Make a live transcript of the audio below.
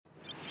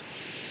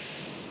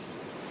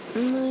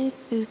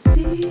to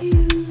see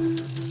you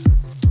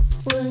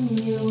when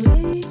you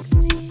wake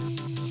me.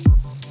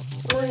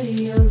 Where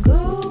you're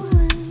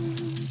going,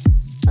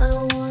 I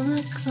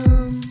wanna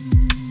come.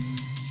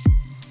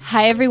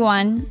 Hi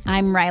everyone,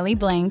 I'm Riley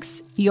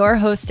Blanks, your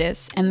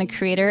hostess and the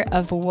creator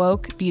of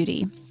Woke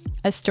Beauty,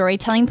 a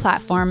storytelling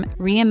platform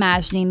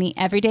reimagining the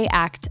everyday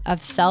act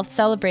of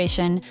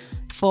self-celebration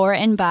for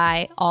and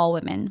by all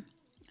women.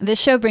 This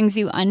show brings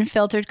you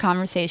unfiltered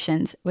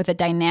conversations with a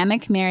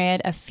dynamic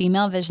myriad of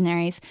female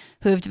visionaries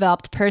who have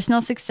developed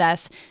personal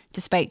success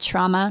despite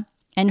trauma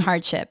and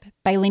hardship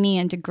by leaning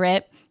into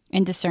grit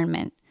and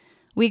discernment.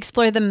 We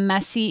explore the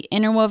messy,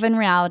 interwoven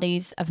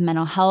realities of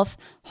mental health,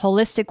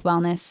 holistic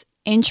wellness,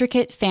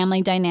 intricate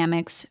family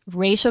dynamics,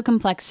 racial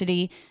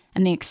complexity,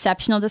 and the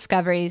exceptional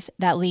discoveries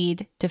that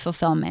lead to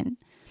fulfillment.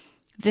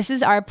 This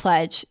is our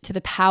pledge to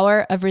the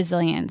power of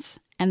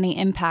resilience and the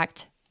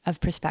impact of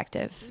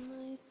perspective.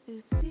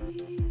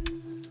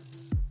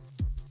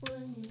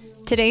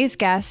 Today's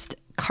guest,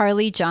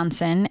 Carly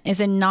Johnson, is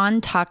a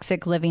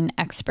non-toxic living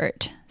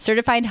expert,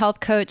 certified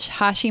health coach,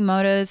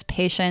 Hashimoto's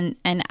patient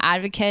and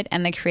advocate,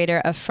 and the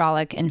creator of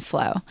Frolic and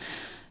Flow.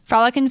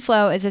 Frolic and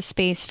Flow is a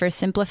space for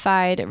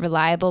simplified,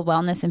 reliable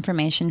wellness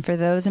information for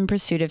those in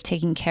pursuit of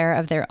taking care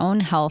of their own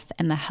health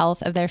and the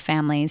health of their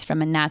families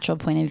from a natural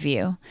point of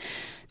view.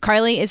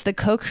 Carly is the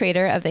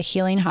co-creator of the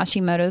Healing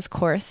Hashimoto's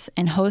course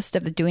and host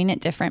of the Doing It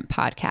Different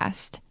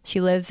podcast. She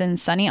lives in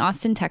sunny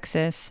Austin,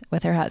 Texas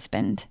with her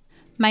husband.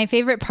 My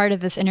favorite part of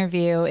this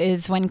interview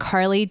is when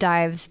Carly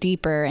dives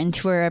deeper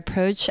into her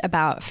approach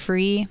about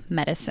free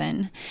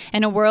medicine.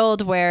 In a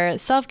world where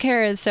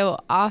self-care is so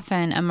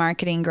often a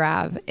marketing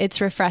grab, it's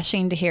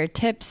refreshing to hear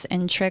tips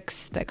and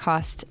tricks that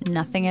cost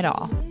nothing at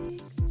all.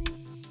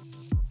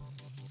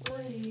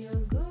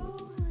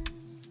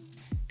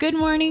 Good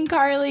morning,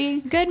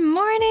 Carly. Good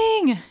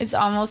morning. It's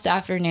almost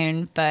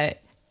afternoon, but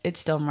it's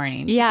still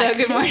morning. Yeah. So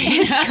good morning.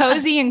 It's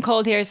cozy and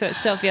cold here, so it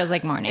still feels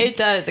like morning. It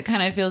does. It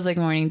kind of feels like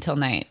morning till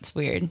night. It's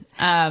weird.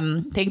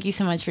 Thank you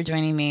so much for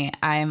joining me.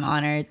 I'm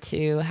honored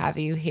to have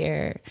you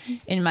here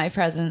in my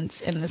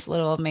presence in this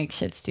little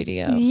makeshift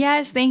studio.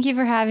 Yes, thank you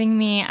for having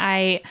me.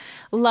 I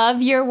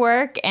love your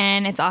work,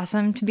 and it's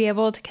awesome to be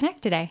able to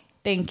connect today.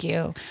 Thank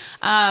you.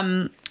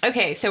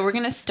 Okay, so we're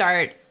going to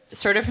start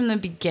sort of from the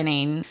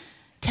beginning.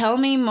 Tell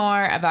me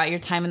more about your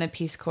time in the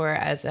Peace Corps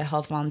as a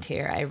health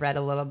volunteer. I read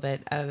a little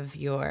bit of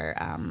your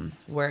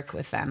work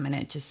with them, and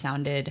it just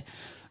sounded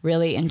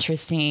really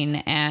interesting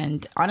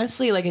and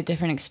honestly like a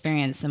different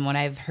experience than what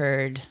I've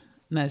heard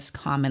most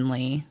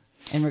commonly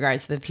in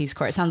regards to the Peace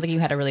Corps. It sounds like you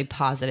had a really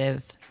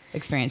positive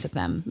experience with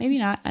them. Maybe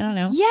not. I don't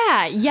know.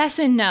 Yeah, yes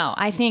and no.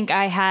 I think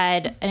I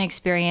had an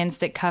experience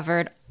that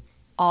covered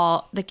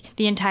all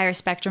the entire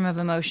spectrum of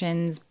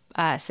emotions,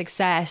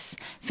 success,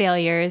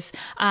 failures.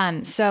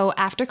 So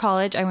after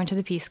college, I went to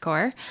the Peace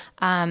Corps.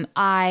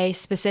 I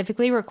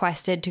specifically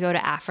requested to go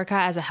to Africa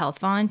as a health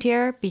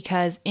volunteer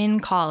because in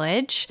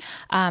college,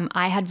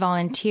 I had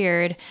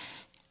volunteered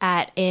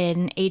at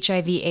an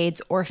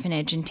HIV/AIDS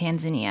orphanage in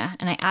Tanzania.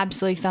 And I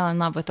absolutely fell in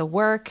love with the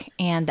work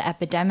and the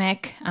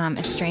epidemic.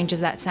 As strange as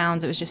that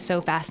sounds, it was just so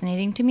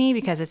fascinating to me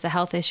because it's a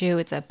health issue,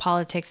 it's a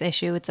politics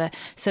issue, it's a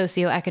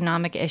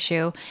socioeconomic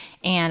issue,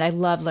 and I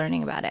love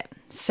learning about it.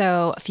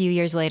 So a few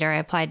years later, I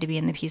applied to be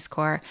in the Peace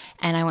Corps,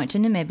 and I went to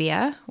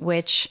Namibia,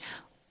 which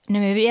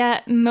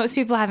Namibia, most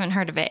people haven't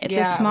heard of it. It's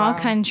a small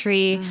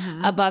country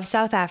above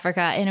South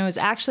Africa, and it was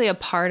actually a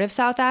part of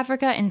South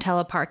Africa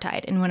until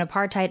apartheid. And when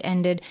apartheid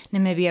ended,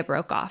 Namibia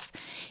broke off.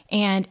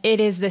 And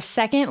it is the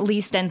second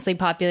least densely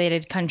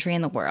populated country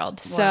in the world.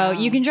 Wow. So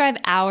you can drive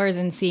hours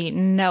and see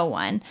no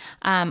one.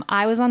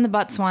 I was on the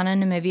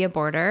Botswana-Namibia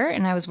border,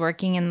 and I was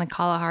working in the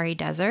Kalahari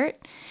Desert.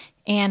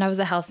 And I was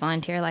a health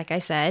volunteer, like I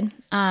said.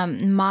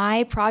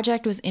 My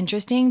project was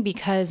interesting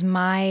because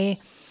my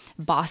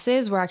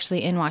bosses were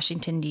actually in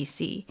Washington,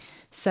 D.C.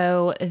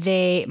 So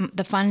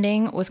the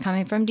funding was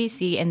coming from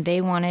D.C. and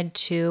they wanted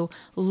to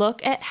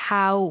look at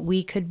how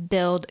we could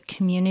build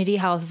community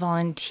health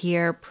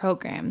volunteer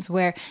programs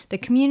where the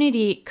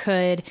community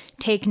could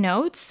take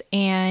notes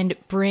and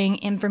bring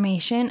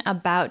information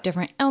about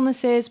different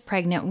illnesses,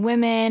 pregnant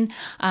women,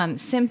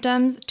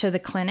 symptoms to the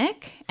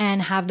clinic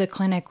and have the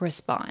clinic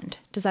respond.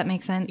 Does that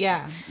make sense?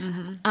 Yeah.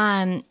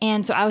 Mm-hmm.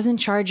 And so I was in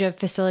charge of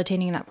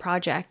facilitating that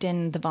project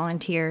and the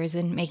volunteers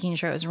and making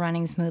sure it was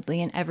running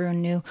smoothly and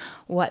everyone knew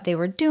what they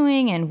were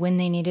doing and when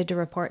they needed to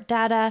report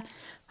data.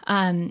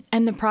 And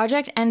the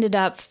project ended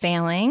up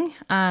failing.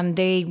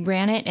 They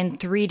ran it in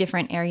 3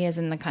 different areas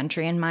in the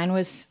country, and mine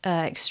was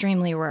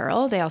extremely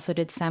rural. They also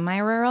did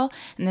semi-rural,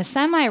 and the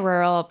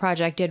semi-rural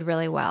project did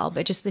really well,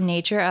 but just the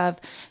nature of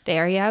the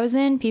area I was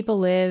in, people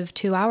live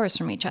 2 hours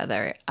from each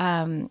other,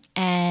 and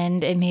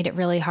it made it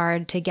really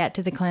hard to get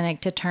to the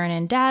clinic to turn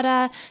in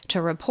data,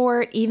 to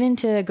report, even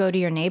to go to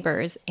your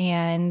neighbors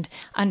and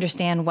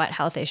understand what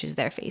health issues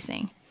they're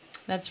facing.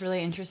 That's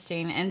really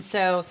interesting. And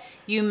so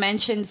you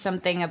mentioned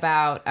something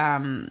about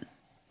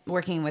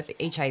working with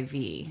HIV,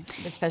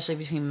 especially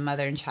between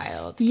mother and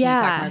child. Can you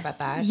talk more about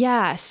that?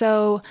 Yeah.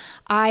 So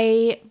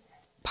I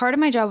part of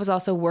my job was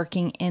also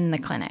working in the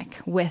clinic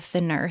with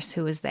the nurse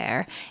who was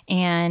there.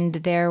 And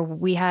there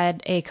we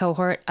had a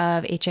cohort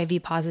of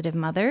HIV positive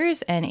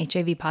mothers and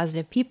HIV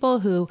positive people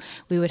who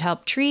we would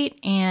help treat.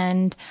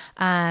 And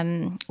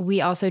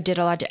we also did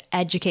a lot of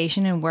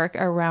education and work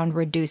around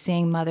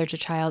reducing mother to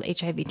child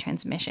HIV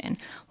transmission,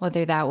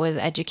 whether that was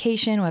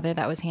education, whether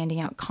that was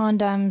handing out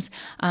condoms,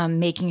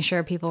 making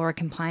sure people were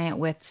compliant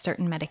with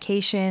certain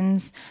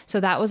medications. So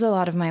that was a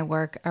lot of my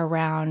work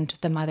around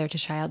the mother to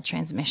child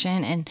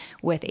transmission and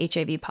with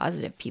HIV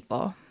positive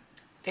people.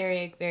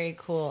 Very, very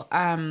cool.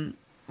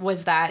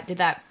 Did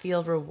that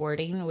feel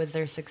rewarding? Was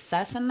there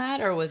success in that,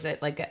 or was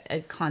it like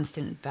a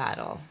constant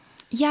battle?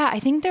 Yeah, I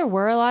think there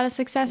were a lot of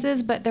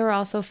successes, but there were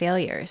also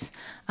failures.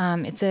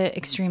 It's an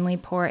extremely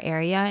poor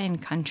area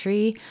and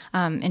country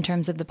in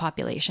terms of the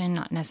population,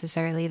 not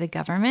necessarily the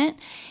government.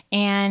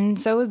 And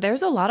so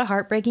there's a lot of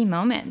heartbreaking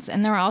moments.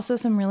 And there are also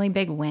some really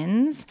big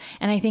wins.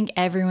 And I think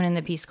everyone in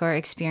the Peace Corps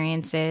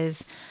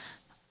experiences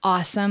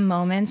awesome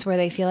moments where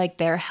they feel like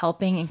they're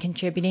helping and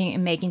contributing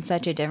and making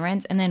such a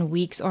difference. And then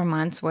weeks or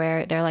months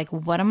where they're like,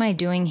 what am I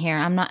doing here?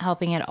 I'm not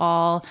helping at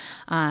all.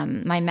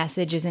 My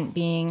message isn't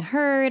being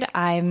heard.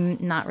 I'm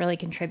not really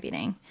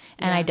contributing.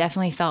 And I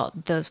definitely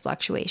felt those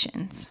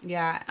fluctuations.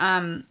 Yeah.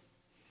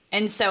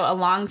 And so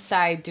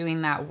alongside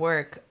doing that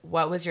work,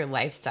 what was your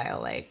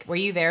lifestyle like? Were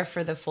you there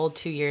for the full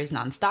 2 years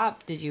nonstop?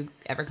 Did you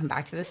ever come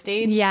back to the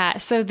States? Yeah.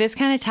 So this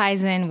kind of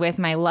ties in with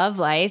my love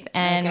life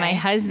and my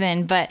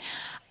husband. But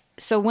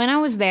so when I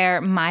was there,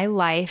 my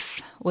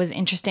life was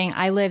interesting.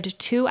 I lived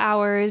 2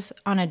 hours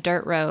on a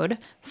dirt road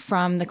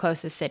from the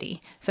closest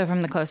city. So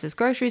from the closest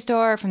grocery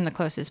store, from the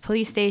closest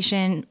police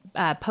station,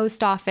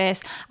 post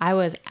office, I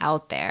was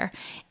out there.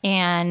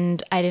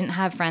 And I didn't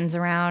have friends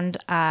around.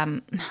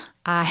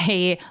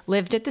 I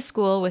lived at the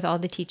school with all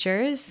the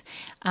teachers,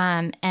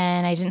 and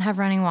I didn't have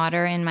running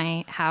water in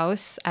my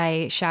house.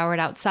 I showered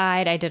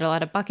outside. I did a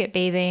lot of bucket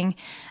bathing.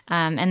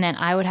 And then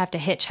I would have to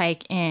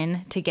hitchhike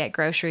in to get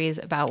groceries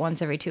about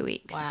once every 2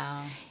 weeks.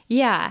 Wow.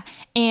 Yeah.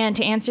 And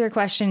to answer your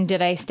question,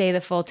 did I stay the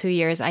full 2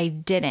 years? I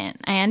didn't.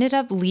 I ended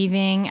up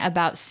leaving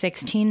about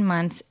 16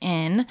 months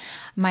in.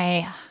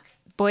 My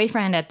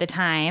boyfriend at the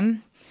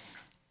time,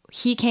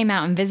 he came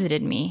out and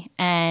visited me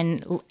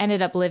and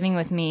ended up living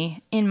with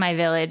me in my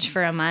village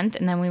for a month.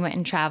 And then we went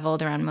and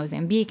traveled around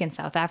Mozambique and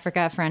South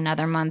Africa for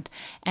another month.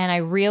 And I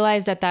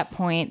realized at that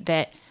point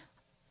that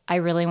I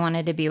really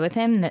wanted to be with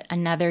him, that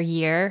another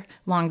year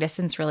long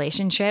distance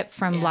relationship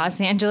from Los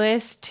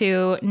Angeles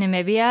to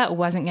Namibia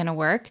wasn't going to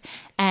work.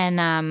 And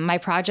my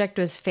project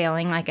was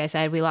failing. Like I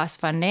said, we lost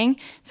funding.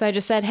 So I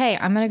just said, hey,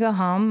 I'm going to go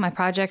home. My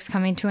project's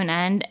coming to an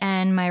end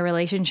and my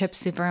relationship's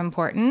super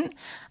important.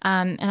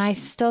 And I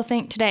still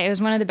think today it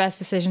was one of the best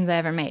decisions I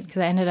ever made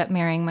because I ended up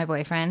marrying my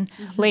boyfriend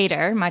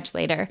later, much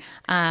later.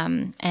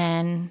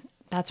 And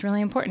that's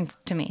really important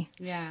to me.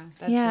 Yeah,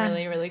 that's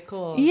really, really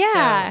cool.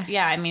 Yeah. So,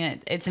 I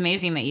mean, it's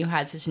amazing that you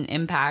had such an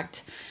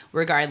impact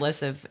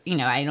regardless of,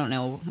 I don't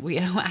know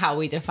how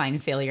we define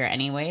failure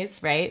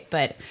anyways, right?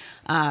 But,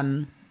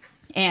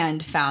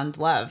 and found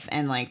love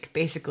and like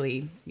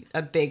basically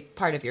a big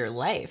part of your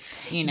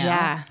life,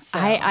 Yeah. So.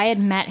 I had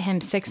met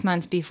him 6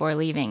 months before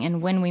leaving.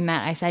 And when we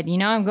met, I said,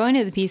 I'm going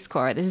to the Peace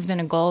Corps. This has been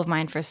a goal of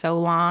mine for so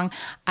long.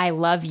 I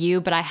love you,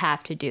 but I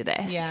have to do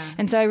this. Yeah.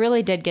 And so I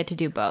really did get to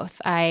do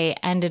both. I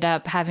ended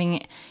up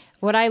having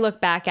what I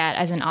look back at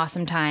as an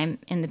awesome time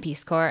in the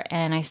Peace Corps,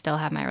 and I still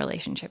have my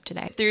relationship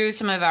today. Through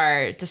some of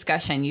our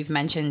discussion, you've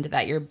mentioned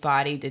that your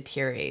body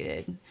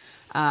deteriorated.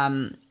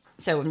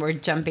 So when we're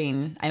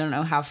jumping, I don't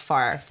know how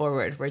far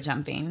forward we're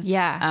jumping.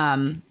 Yeah.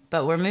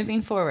 But we're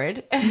moving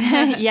forward.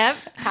 Yep.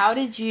 How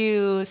did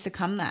you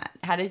succumb that?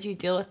 How did you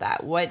deal with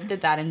that? What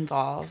did that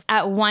involve?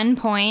 At one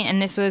point,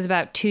 and this was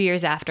about 2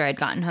 years after I'd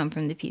gotten home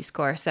from the Peace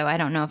Corps, so I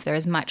don't know if there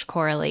was much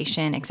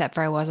correlation, except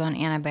for I was on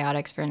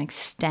antibiotics for an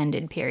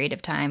extended period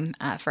of time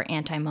for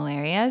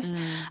anti-malarias.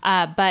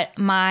 But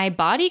my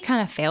body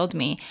kind of failed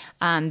me.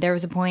 There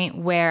was a point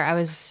where I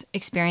was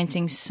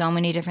experiencing so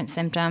many different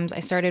symptoms. I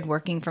started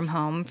working from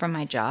home from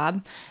my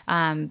job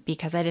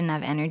because I didn't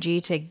have energy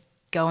to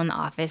go in the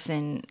office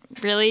and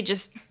really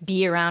just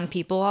be around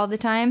people all the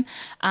time.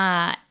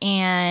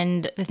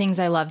 And the things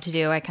I love to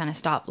do, I kind of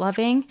stopped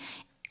loving.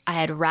 I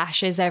had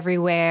rashes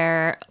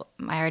everywhere.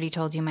 I already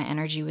told you my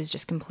energy was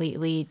just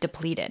completely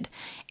depleted.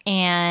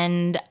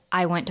 And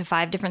I went to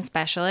 5 different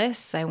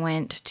specialists. I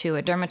went to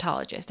a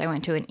dermatologist. I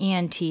went to an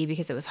ENT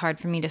because it was hard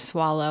for me to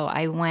swallow.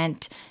 I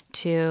went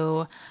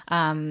to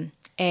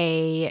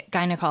a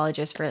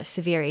gynecologist for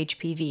severe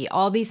HPV.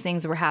 All these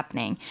things were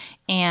happening.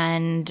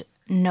 And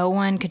no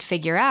one could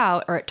figure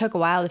out, or it took a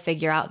while to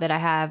figure out, that I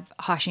have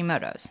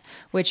Hashimoto's,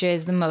 which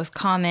is the most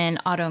common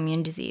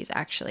autoimmune disease,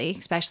 actually,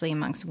 especially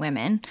amongst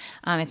women.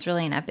 It's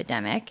really an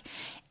epidemic.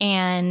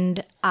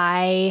 And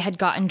I had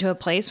gotten to a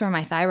place where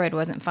my thyroid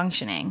wasn't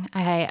functioning.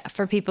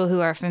 For people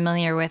who are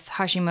familiar with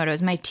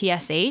Hashimoto's, my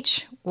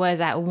TSH was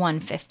at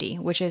 150,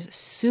 which is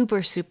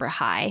super, super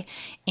high.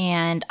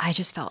 And I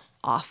just felt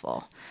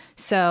awful.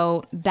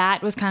 So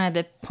that was kind of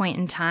the point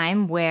in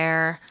time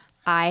where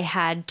I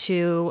had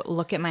to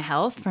look at my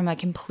health from a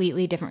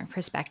completely different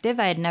perspective.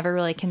 I had never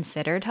really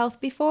considered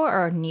health before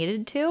or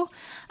needed to.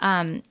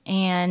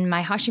 And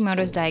my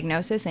Hashimoto's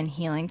diagnosis and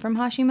healing from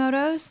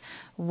Hashimoto's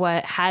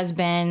what has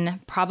been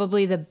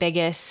probably the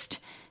biggest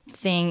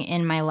thing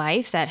in my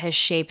life that has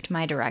shaped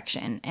my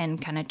direction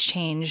and kind of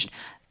changed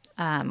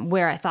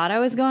where I thought I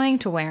was going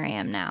to where I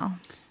am now.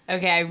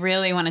 Okay, I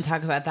really want to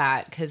talk about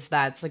that because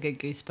that's like a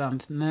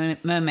goosebump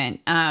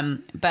moment.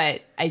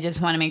 But I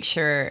just want to make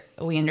sure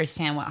we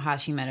understand what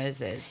Hashimoto's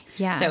is.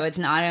 Yeah. So it's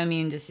an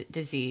autoimmune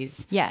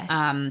disease. Yes.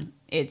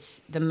 It's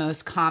the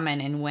most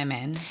common in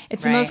women.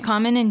 It's right? the most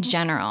common in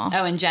general.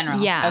 Oh, in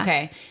general. Yeah.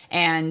 Okay.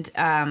 And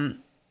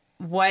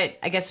what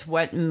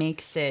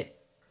makes it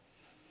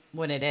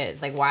what it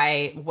is? Like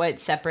what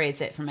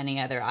separates it from any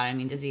other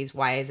autoimmune disease?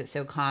 Why is it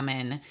so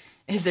common?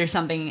 Is there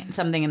something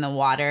in the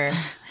water?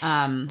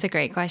 It's a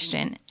great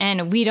question.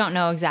 And we don't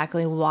know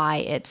exactly why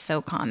it's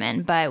so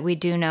common, but we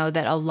do know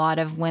that a lot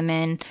of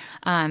women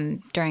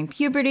during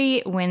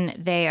puberty, when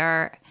they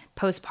are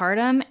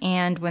postpartum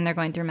and when they're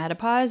going through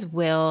menopause,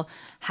 will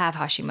have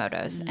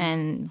Hashimoto's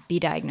and be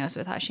diagnosed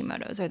with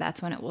Hashimoto's, or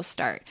that's when it will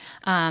start.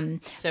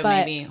 So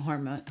maybe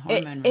hormone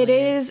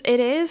related. It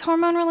is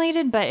hormone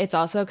related, but it's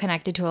also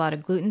connected to a lot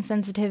of gluten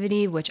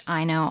sensitivity, which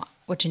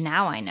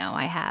now I know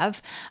I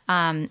have.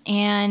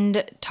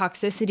 And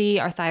toxicity,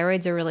 our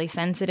thyroids are really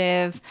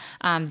sensitive.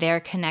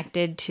 They're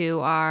connected to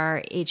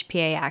our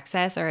HPA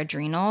axis, our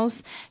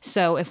adrenals.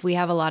 So if we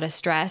have a lot of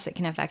stress, it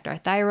can affect our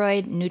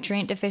thyroid.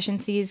 Nutrient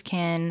deficiencies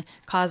can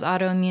cause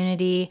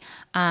autoimmunity.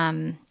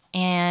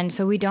 And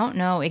so we don't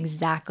know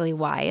exactly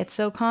why it's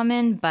so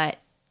common, but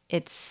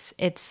it's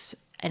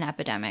an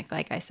epidemic,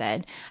 like I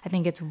said. I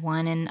think it's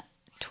 1 in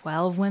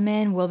 12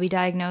 women will be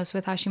diagnosed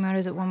with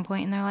Hashimoto's at one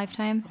point in their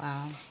lifetime.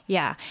 Wow.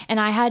 Yeah. And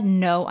I had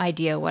no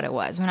idea what it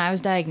was. When I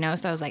was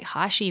diagnosed, I was like,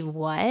 Hashi,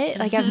 what?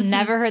 Like, I've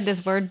never heard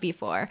this word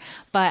before.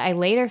 But I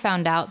later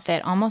found out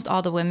that almost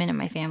all the women in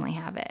my family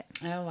have it.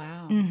 Oh,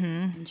 wow.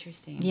 Mm-hmm.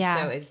 Interesting.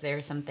 Yeah. So is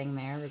there something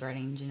there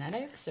regarding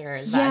genetics, or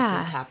does that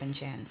just happen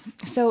chance?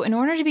 So in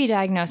order to be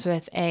diagnosed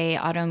with a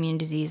autoimmune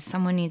disease,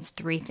 someone needs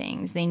 3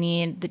 things. They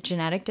need the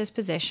genetic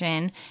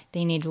disposition,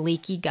 they need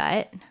leaky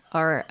gut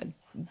or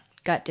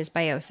gut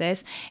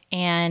dysbiosis,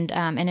 and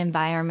an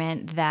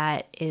environment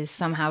that is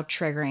somehow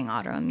triggering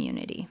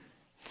autoimmunity.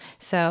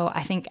 So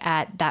I think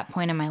at that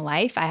point in my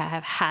life, I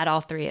have had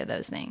all 3 of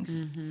those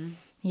things. Mm-hmm.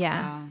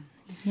 Yeah. Wow.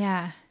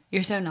 Yeah.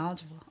 You're so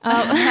knowledgeable.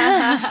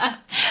 Oh,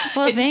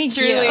 well, It's thank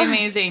you. truly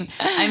amazing.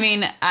 I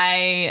mean,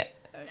 I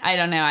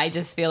don't know. I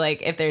just feel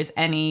like if there's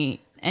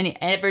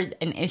ever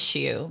an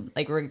issue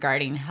like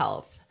regarding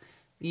health,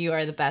 you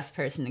are the best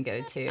person to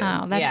go to.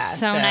 Oh, that's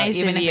so nice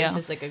even of if you. it's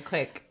just like a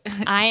quick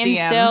I am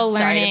DM, still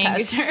sorry to learning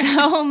pester.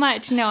 so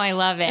much. No, I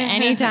love it.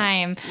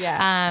 Anytime.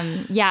 Yeah.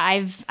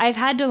 I've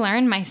had to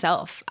learn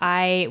myself.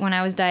 When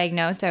I was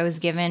diagnosed, I was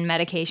given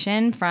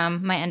medication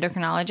from my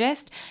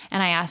endocrinologist,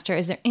 and I asked her,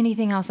 is there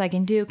anything else I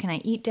can do? Can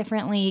I eat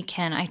differently?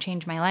 Can I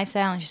change my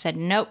lifestyle? And she said,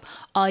 nope.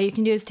 All you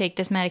can do is take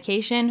this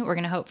medication. We're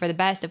going to hope for the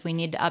best. If we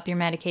need to up your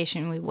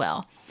medication, we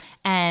will.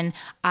 And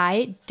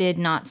I did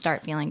not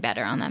start feeling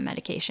better on that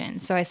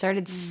medication. So I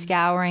started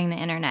scouring the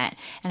internet,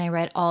 and I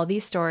read all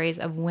these stories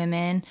of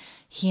women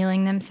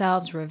healing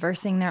themselves,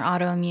 reversing their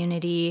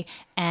autoimmunity,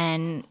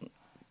 and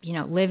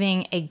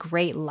living a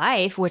great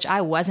life, which I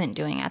wasn't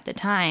doing at the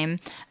time,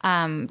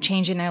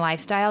 changing their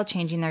lifestyle,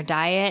 changing their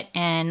diet,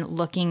 and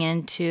looking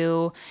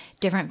into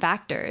different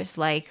factors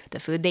like the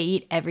food they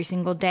eat every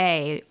single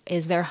day.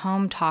 Is their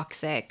home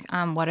toxic?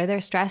 What are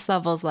their stress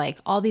levels like?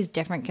 All these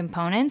different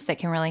components that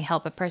can really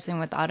help a person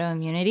with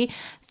autoimmunity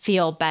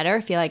feel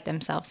better, feel like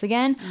themselves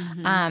again.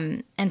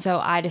 Mm-hmm. And so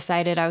I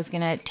decided I was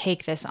going to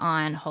take this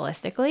on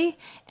holistically.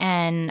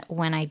 And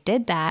when I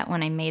did that,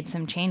 when I made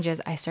some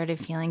changes, I started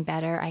feeling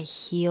better. I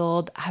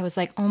healed. I was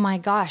like, oh my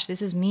gosh,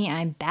 this is me.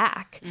 I'm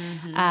back.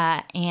 Mm-hmm.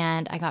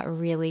 And I got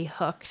really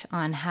hooked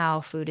on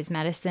how food is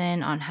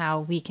medicine, on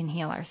how we can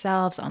heal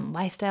ourselves, on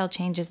lifestyle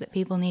changes that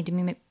people need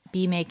to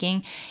be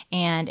making.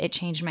 And it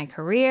changed my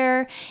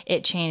career.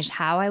 It changed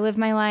how I live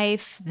my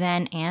life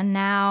then and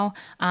now,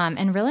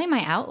 and really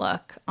my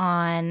outlook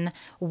on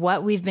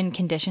what we've been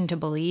conditioned to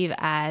believe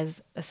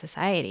as a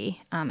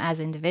society, as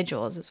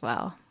individuals as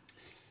well.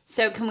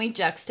 So can we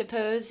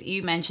juxtapose?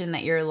 You mentioned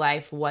that your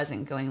life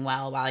wasn't going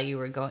well while you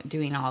were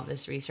doing all of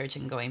this research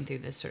and going through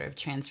this sort of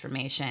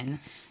transformation.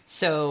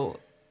 So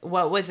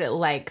what was it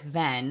like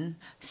then?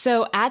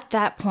 So at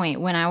that point,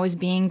 when I was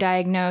being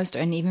diagnosed,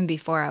 and even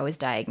before I was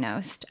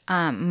diagnosed,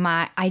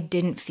 I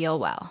didn't feel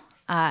well.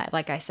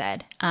 Like I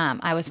said,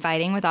 I was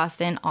fighting with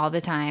Austin all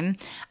the time.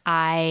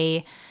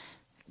 I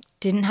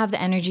didn't have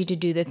the energy to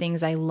do the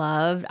things I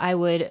loved.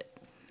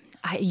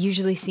 I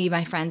usually see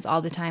my friends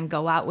all the time,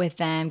 go out with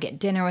them, get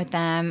dinner with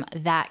them.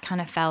 That kind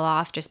of fell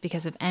off just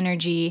because of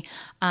energy.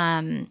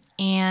 And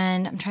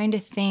I'm trying to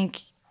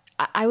think.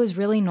 I was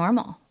really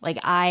normal. Like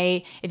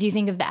if you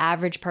think of the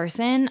average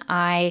person,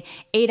 I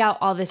ate out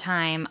all the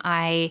time.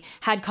 I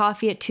had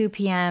coffee at 2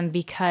 p.m.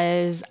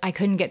 because I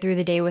couldn't get through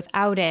the day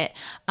without it.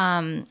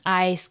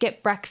 I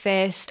skipped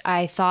breakfast.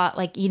 I thought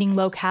like eating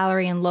low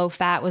calorie and low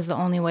fat was the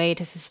only way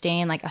to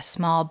sustain like a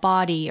small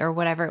body or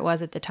whatever it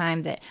was at the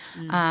time that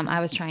I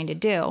was trying to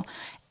do.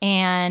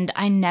 And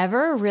I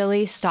never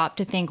really stopped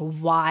to think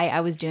why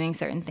I was doing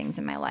certain things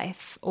in my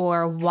life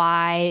or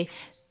why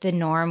the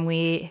norm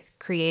we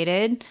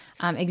created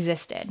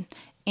existed.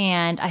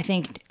 And I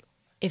think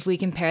if we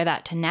compare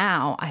that to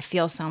now, I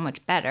feel so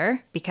much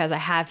better because I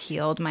have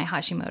healed my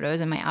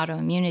Hashimoto's and my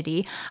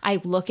autoimmunity.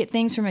 I look at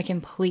things from a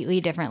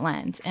completely different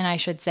lens. And I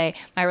should say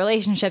my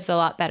relationship's a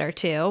lot better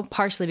too,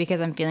 partially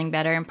because I'm feeling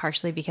better and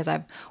partially because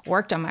I've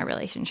worked on my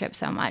relationship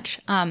so much.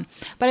 But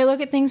I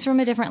look at things from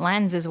a different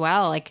lens as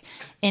well, like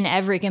in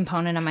every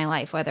component of my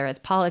life, whether it's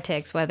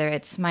politics, whether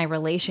it's my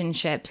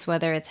relationships,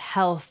 whether it's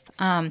health,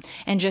 and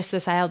just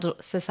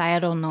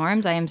societal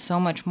norms. I am so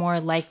much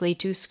more likely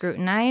to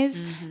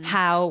scrutinize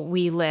how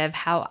we live,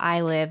 how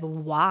I live,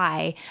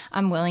 why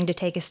I'm willing to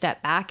take a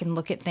step back and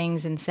look at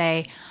things and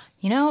say,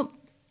 you know,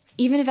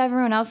 even if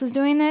everyone else is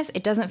doing this,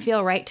 it doesn't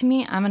feel right to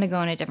me. I'm going to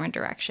go in a different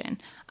direction.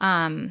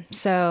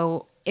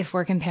 So if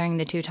we're comparing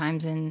the two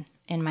times in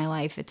my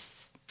life,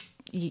 it's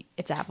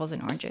apples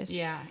and oranges.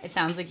 Yeah. It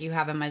sounds like you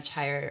have a much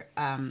higher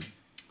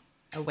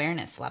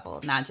awareness level,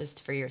 not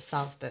just for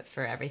yourself, but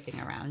for everything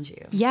around you.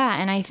 Yeah.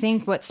 And I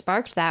think what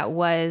sparked that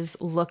was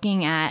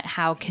looking at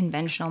how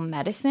conventional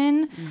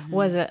medicine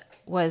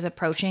was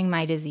approaching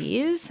my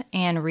disease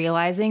and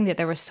realizing that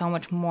there was so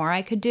much more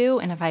I could do.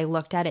 And if I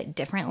looked at it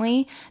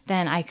differently,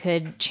 then I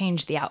could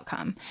change the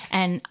outcome.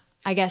 And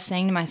I guess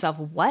saying to myself,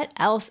 what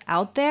else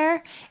out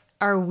there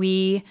are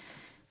we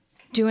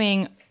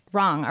doing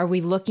wrong? Are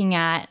we looking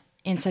at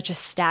in such a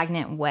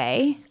stagnant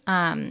way?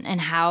 And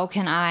how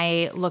can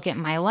I look at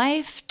my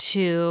life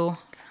to,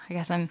 I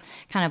guess I'm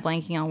kind of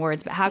blanking on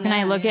words, but how can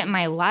I look at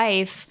my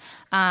life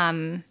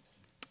in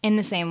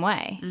the same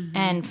way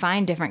and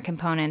find different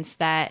components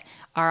that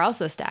are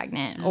also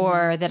stagnant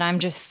or that I'm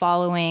just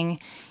following,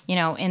 you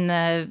know, in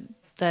the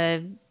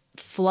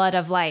flood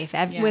of life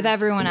with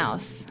everyone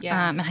else.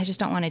 And I just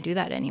don't want to do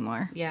that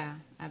anymore. Yeah,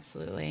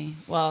 absolutely.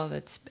 Well,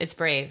 it's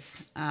brave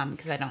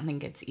because I don't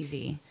think it's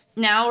easy.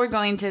 Now we're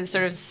going to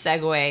sort of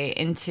segue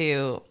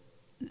into,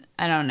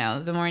 I don't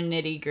know, the more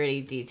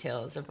nitty-gritty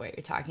details of what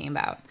you're talking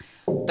about.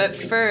 But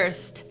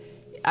first,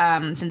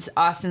 since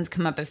Austin's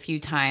come up a few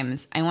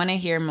times, I want to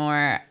hear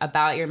more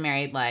about your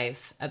married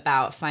life,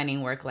 about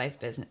finding work-life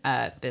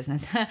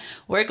business,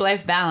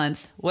 work-life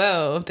balance.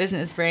 Whoa,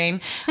 business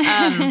brain.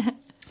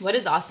 What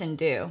does Austin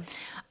do?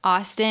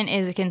 Austin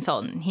is a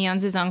consultant. He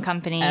owns his own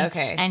company.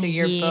 Okay, and so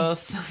you're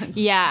both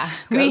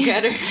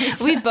go-getters.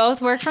 We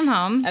both work from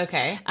home.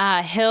 Okay.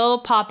 He'll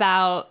pop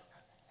out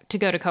to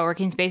go to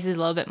co-working spaces a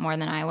little bit more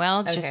than I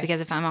will, just because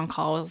if I'm on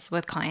calls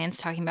with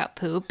clients talking about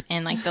poop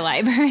in like the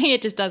library,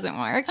 it just doesn't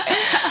work.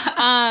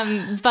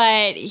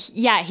 But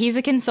yeah, he's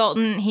a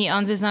consultant. He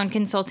owns his own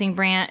consulting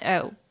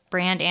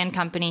brand and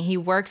company. He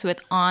works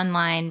with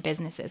online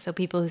businesses, so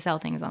people who sell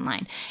things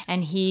online.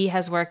 And he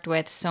has worked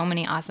with so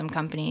many awesome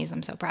companies.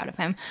 I'm so proud of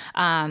him.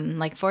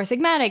 Like Four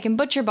Sigmatic and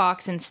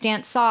ButcherBox and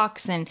Stance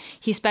Socks. And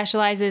he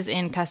specializes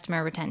in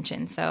customer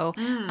retention. So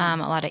a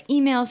lot of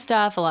email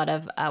stuff, a lot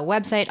of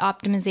website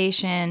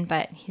optimization,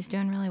 but he's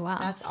doing really well.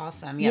 That's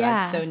awesome. Yeah,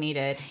 that's so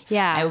needed.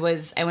 Yeah. I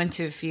went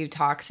to a few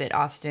talks at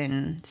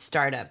Austin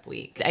Startup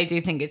Week. I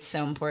do think it's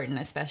so important,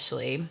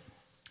 especially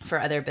for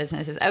other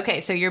businesses.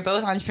 Okay, so you're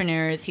both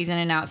entrepreneurs. He's in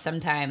and out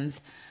sometimes.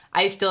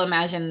 I still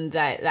imagine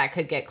that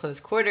could get close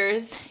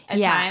quarters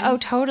at times. Oh,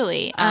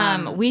 totally.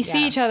 We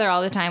see each other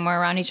all the time. We're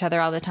around each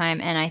other all the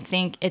time. And I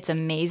think it's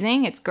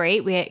amazing. It's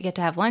great. We get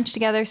to have lunch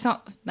together,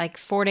 so like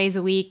 4 days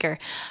a week, or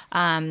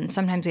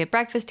sometimes we have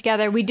breakfast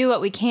together. We do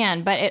what we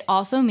can, but it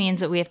also means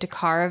that we have to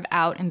carve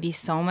out and be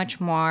so much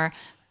more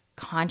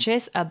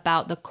conscious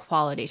about the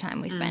quality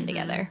time we spend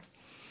together.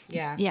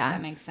 Yeah,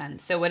 that makes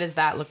sense. So what does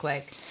that look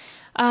like?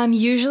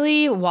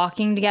 Usually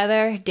walking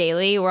together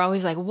daily. We're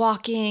always like,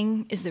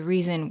 walking is the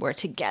reason we're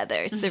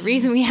together. It's the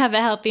reason we have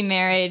a healthy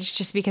marriage,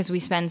 just because we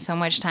spend so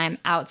much time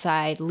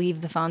outside,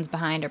 leave the phones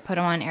behind or put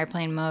them on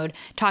airplane mode,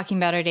 talking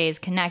about our days,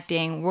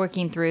 connecting,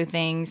 working through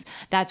things.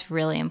 That's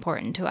really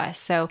important to us.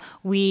 So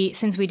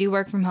since we do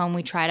work from home,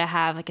 we try to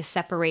have like a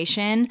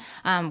separation,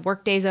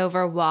 work days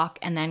over, walk,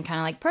 and then kind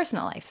of like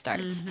personal life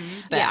starts.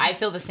 But I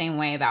feel the same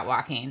way about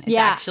walking. It's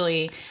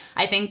actually,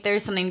 I think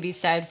there's something to be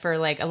said for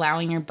like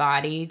allowing your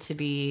body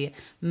to be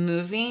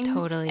moving.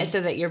 Totally. And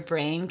so that your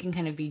brain can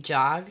kind of be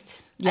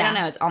jogged. I don't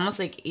know. It's almost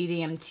like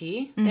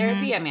EDMT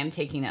therapy. I mean, I'm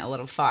taking it a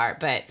little far,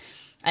 but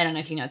I don't know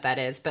if you know what that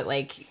is, but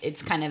like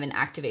it's kind of an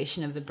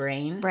activation of the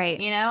brain. Right.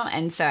 You know?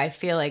 And so I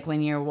feel like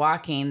when you're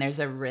walking, there's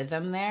a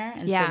rhythm there.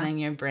 And so then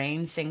your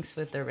brain syncs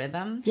with the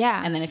rhythm.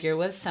 Yeah. And then if you're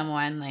with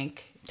someone,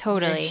 like,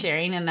 totally you're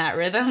sharing in that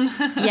rhythm.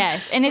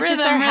 Yes, and it's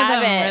just our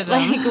habit.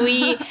 Like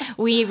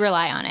we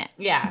rely on it.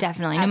 Yeah,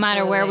 definitely. No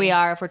matter where we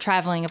are, if we're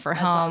traveling, if we're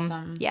home.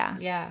 Awesome.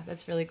 Yeah,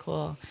 that's really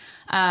cool.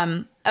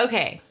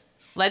 Okay,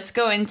 let's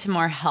go into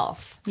more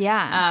health.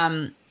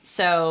 Yeah.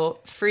 So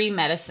free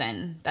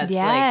medicine, that's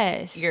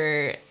Yes.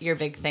 like your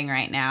big thing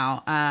right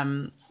now.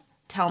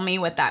 Tell me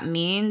what that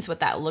means,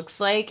 what that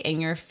looks like,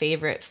 and your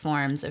favorite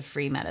forms of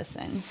free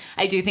medicine.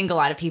 I do think a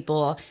lot of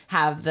people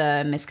have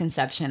the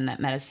misconception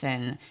that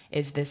medicine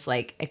is this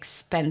like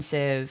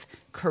expensive,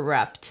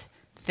 corrupt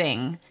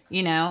thing,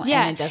 you know?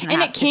 Yeah, And it doesn't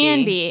and have it to can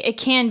be. be. It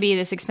can be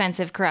this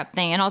expensive, corrupt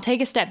thing. And I'll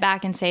take a step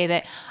back and say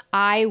that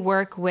I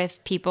work with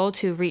people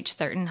to reach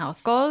certain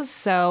health goals.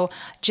 So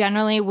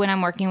generally, when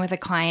I'm working with a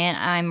client,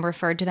 I'm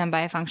referred to them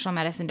by a functional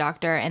medicine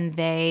doctor, and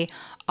they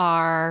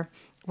are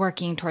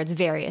working towards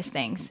various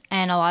things.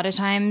 And a lot of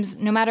times,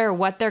 no matter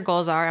what their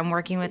goals are, I'm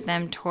working with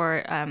them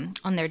toward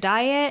on their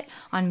diet,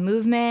 on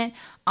movement,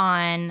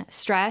 on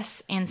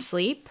stress and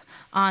sleep,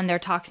 on their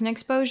toxin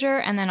exposure,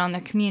 and then on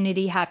their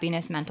community,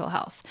 happiness, mental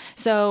health.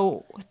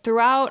 So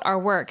throughout our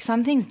work,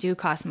 some things do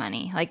cost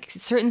money. Like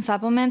certain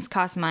supplements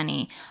cost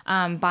money.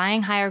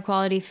 Buying higher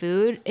quality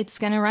food, it's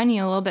going to run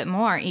you a little bit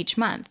more each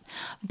month.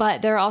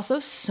 But there are also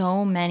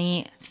so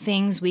many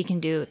things we can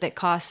do that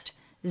cost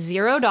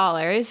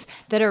 $0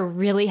 that are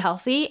really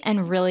healthy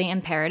and really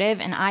imperative,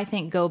 and I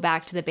think go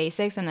back to the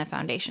basics and the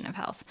foundation of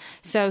health.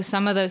 So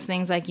some of those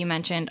things, like you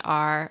mentioned,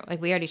 are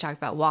like we already talked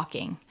about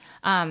walking.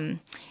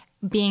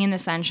 Being in the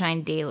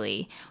sunshine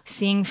daily,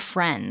 seeing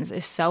friends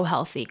is so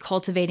healthy,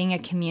 cultivating a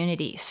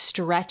community,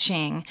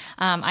 stretching.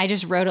 I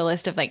just wrote a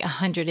list of like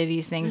 100 of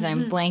these things.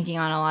 I'm blanking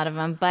on a lot of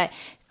them, but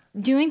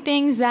doing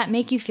things that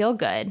make you feel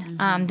good,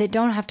 that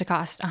don't have to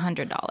cost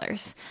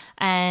 $100.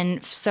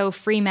 And so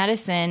free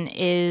medicine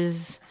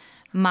is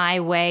my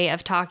way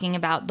of talking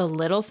about the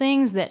little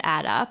things that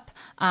add up,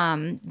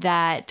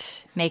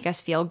 that make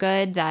us feel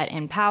good, that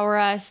empower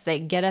us,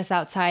 that get us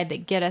outside,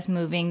 that get us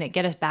moving, that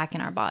get us back in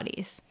our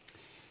bodies.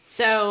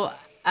 So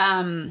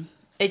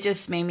it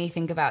just made me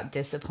think about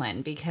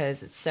discipline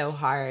because it's so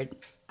hard,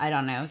 I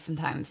don't know,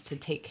 sometimes to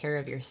take care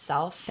of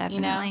yourself. Definitely.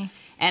 You know?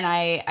 And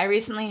I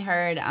recently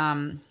heard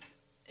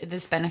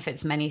this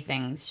benefits many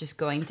things, just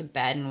going to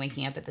bed and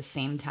waking up at the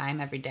same time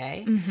every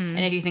day. And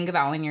if you think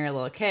about when you're a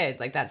little kid,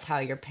 like that's how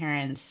your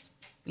parents,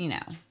 you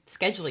know,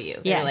 schedule you.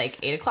 They're Yes. like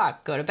 8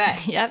 o'clock, go to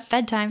bed. Yep,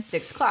 bedtime.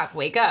 6 o'clock,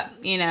 wake up,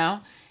 you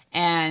know?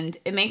 And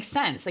it makes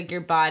sense. Like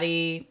your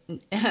body,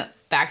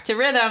 back to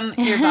rhythm,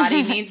 your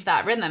body needs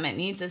that rhythm. It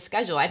needs a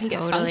schedule. I think it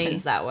Totally.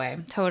 functions that way.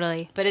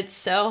 Totally. But it's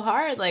so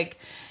hard. Like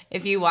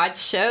if you watch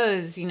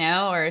shows, you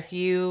know, or if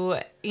you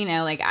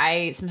know, like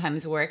I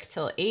sometimes work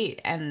till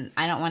 8 and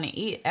I don't want to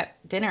eat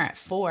at dinner at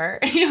 4.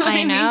 You know what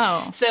I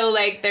know. mean? So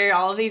like there are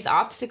all these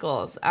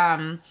obstacles.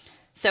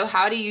 So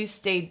how do you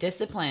stay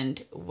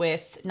disciplined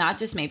with not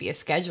just maybe a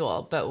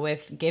schedule, but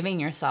with giving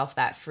yourself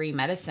that free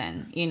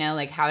medicine? You know,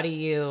 like how do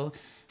you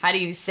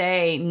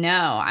say,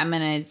 no, I'm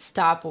going to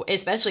stop,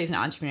 especially as an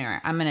entrepreneur,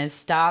 I'm going to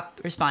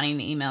stop responding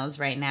to emails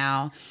right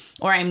now,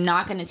 or I'm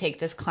not going to take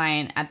this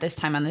client at this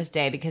time on this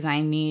day because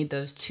I need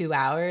those 2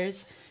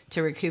 hours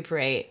to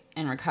recuperate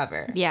and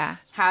recover. Yeah.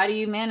 How do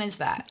you manage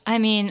that? I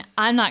mean,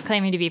 I'm not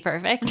claiming to be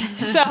perfect.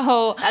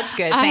 So That's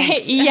good.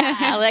 Thanks.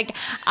 Like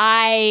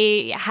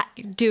I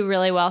do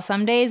really well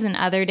some days, and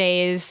other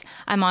days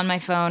I'm on my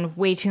phone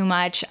way too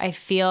much. I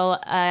feel,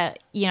 an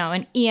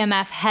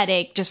EMF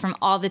headache just from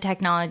all the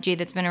technology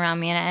that's been around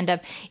me, and I end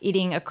up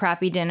eating a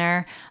crappy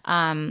dinner.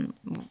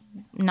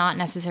 Not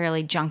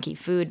necessarily junky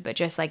food, but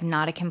just like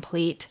not a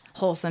complete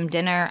wholesome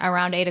dinner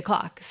around 8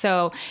 o'clock.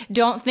 So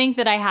don't think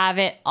that I have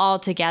it all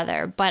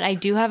together, but I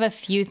do have a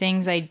few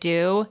things I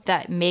do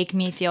that make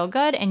me feel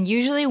good. And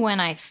usually when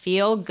I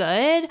feel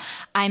good,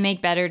 I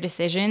make better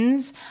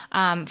decisions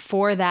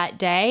for that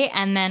day.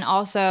 And then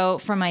also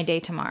for my day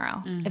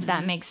tomorrow, if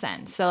that makes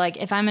sense. So like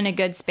if I'm in a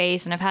good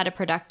space and I've had a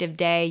productive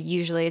day,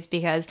 usually it's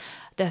because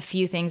the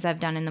few things I've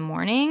done in the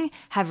morning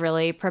have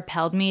really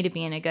propelled me to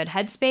be in a good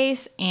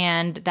headspace.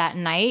 And that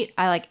night,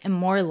 I am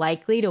more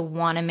likely to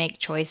want to make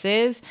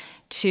choices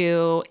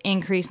to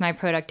increase my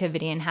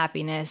productivity and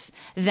happiness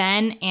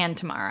then and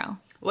tomorrow.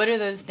 What are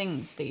those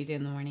things that you do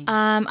in the morning?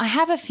 I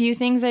have a few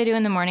things I do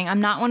in the morning. I'm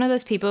not one of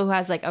those people who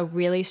has like a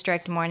really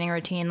strict morning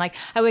routine. Like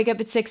I wake up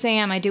at 6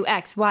 a.m., I do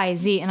X, Y,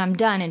 Z, and I'm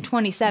done in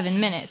 27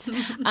 minutes.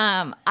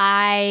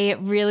 I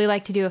really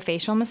like to do a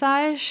facial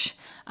massage.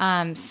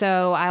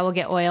 So I will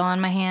get oil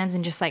on my hands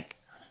and just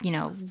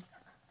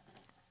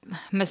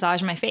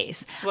massage my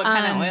face. What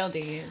kind of oil do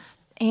you use?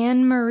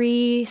 Anne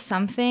Marie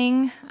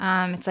something.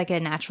 It's like a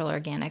natural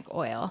organic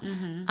oil.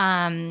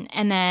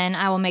 And then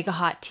I will make a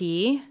hot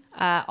tea.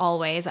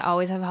 Always. I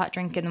always have a hot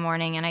drink in the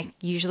morning, and I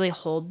usually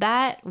hold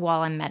that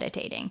while I'm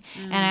meditating.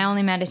 And I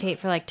only meditate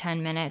for like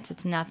 10 minutes.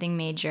 It's nothing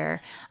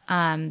major.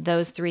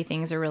 Those 3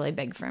 things are really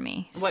big for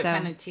me. What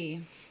kind of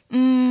tea?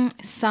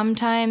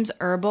 Sometimes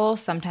herbal,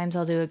 sometimes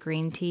I'll do a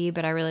green tea,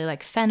 but I really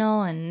like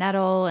fennel and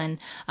nettle and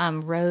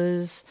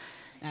rose.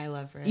 I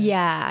love rose.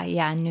 Yeah.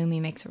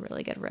 Numi makes a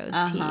really good rose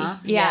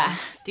tea. Yeah.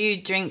 Do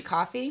you drink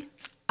coffee?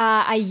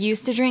 I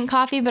used to drink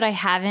coffee, but I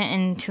haven't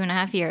in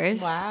 2.5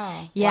 years.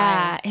 Wow.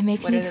 Yeah, Why? it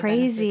makes What are me the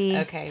crazy.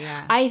 benefits? Okay,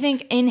 yeah. I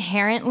think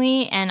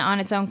inherently and on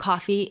its own,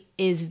 coffee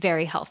is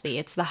very healthy.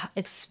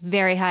 It's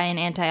very high in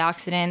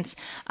antioxidants.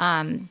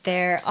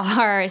 There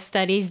are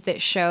studies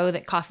that show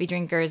that coffee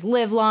drinkers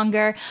live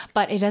longer,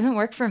 but it doesn't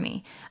work for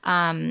me.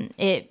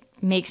 It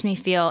makes me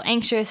feel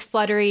anxious,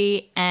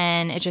 fluttery,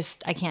 and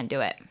I can't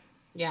do it.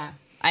 Yeah.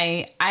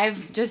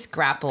 I've just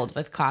grappled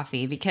with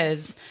coffee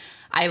because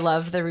I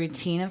love the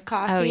routine of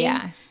coffee. Oh,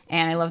 yeah.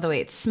 And I love the way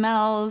it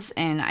smells.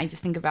 And I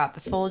just think about the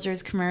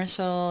Folgers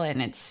commercial,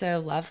 and it's so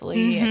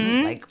lovely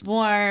and like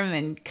warm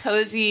and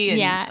cozy. And,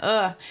 Yeah.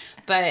 Ugh.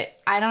 But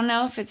I don't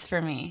know if it's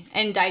for me.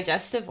 And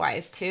digestive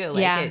wise too.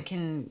 Like Yeah. it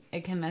can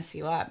mess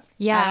you up.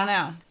 Yeah. I don't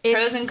know.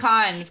 It's- Pros and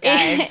cons,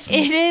 guys.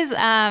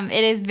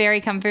 It is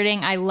very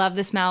comforting. I love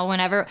the smell.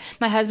 Whenever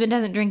my husband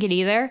doesn't drink it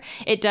either,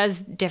 it does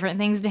different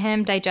things to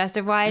him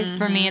digestive wise.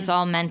 For me, it's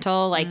all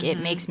mental. Like it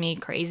makes me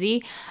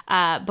crazy.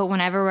 But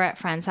whenever we're at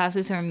friends'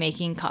 houses who are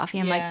making coffee,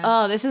 I'm like, Yeah.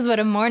 oh, this is what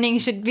a morning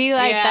should be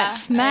like. Yeah, That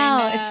smell.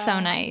 I It's so know.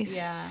 nice.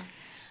 Yeah.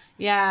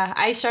 Yeah.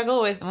 I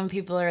struggle with when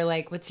people are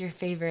like, what's your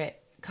favorite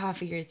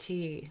coffee or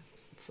tea?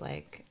 It's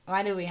like,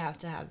 why do we have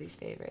to have these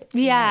favorites?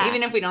 You Yeah. know,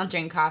 even if we don't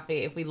drink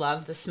coffee, if we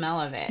love the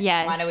smell of it,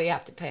 Yes. why do we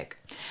have to pick?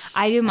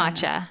 I do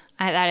matcha.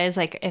 That is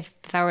like if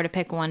I were to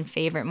pick one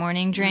favorite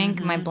morning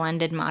drink, my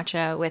blended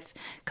matcha with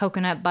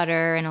coconut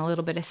butter and a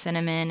little bit of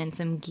cinnamon and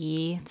some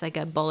ghee. It's like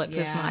a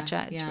bulletproof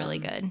matcha. It's really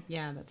good.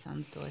 Yeah, that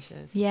sounds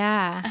delicious.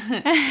 Yeah.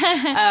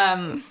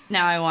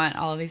 Now I want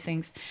all of these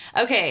things.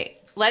 Okay,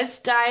 let's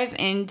dive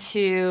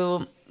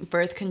into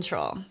birth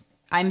control.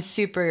 I'm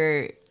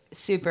super,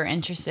 super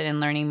interested in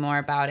learning more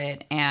about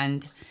it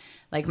and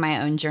like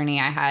my own journey.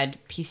 I had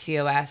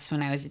PCOS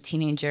when I was a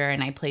teenager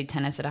and I played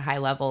tennis at a high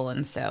level.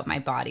 And so my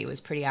body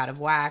was pretty out of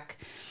whack.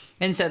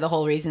 And so the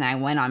whole reason I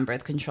went on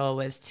birth control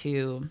was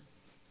to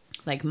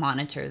like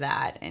monitor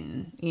that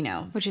and, you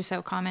know, Which is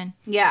so common.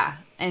 yeah.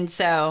 And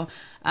so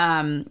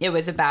it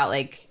was about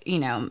like, you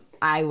know,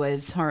 I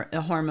was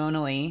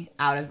hormonally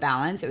out of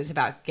balance. It was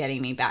about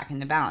getting me back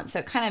into balance. So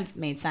it kind of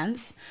made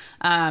sense.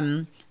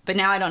 But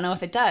now I don't know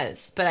if it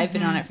does, but I've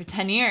been on it for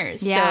 10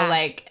 years. Yeah. So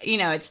like, you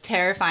know, it's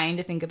terrifying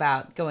to think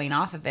about going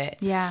off of it.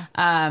 Yeah.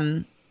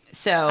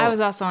 So I was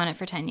also on it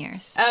for 10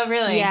 years. Oh,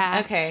 really?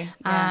 Yeah. Okay.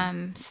 Yeah.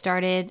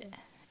 Started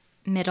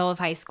middle of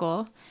high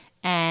school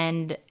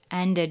and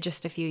ended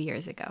just a few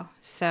years ago.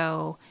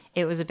 So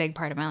it was a big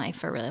part of my life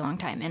for a really long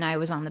time. And I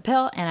was on the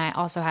pill and I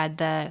also had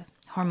the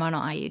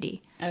hormonal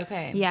IUD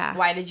Okay. yeah.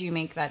 Why did you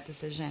make that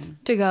decision?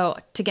 to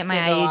get my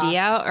To go IUD off.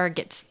 out or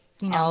get,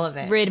 you know, All of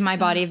it. rid my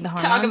body of the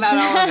hormones. Talk about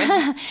all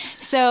of it.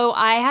 So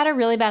I had a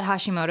really bad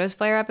Hashimoto's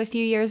flare up a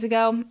few years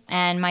ago,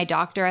 and my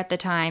doctor at the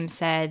time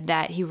said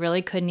that he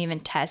really couldn't even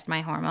test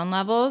my hormone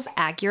levels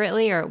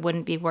accurately, or it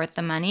wouldn't be worth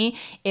the money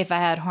if I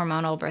had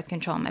hormonal birth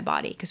control in my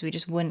body, because we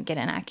just wouldn't get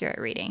an accurate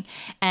reading.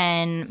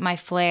 And my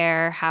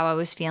flare, how I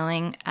was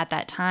feeling at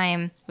that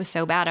time, was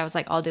so bad. I was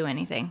like, I'll do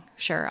anything.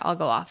 Sure, I'll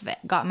go off of it.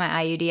 Got my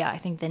IUD out, I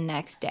think the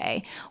next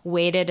day,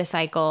 waited a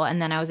cycle, and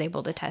then I was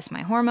able to test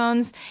my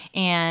hormones,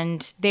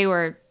 and they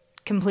were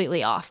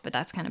completely off, but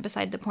that's kind of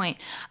beside the point.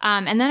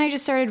 And then I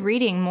just started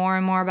reading more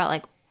and more about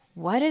like,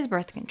 what is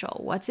birth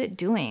control? What's it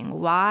doing?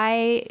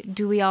 Why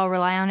do we all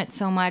rely on it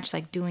so much?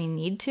 Like, do we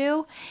need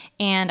to?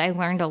 And I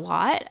learned a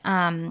lot.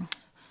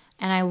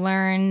 And I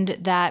learned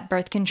that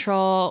birth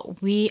control,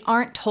 we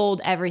aren't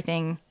told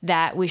everything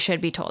that we should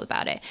be told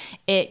about it.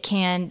 It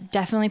can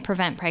definitely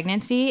prevent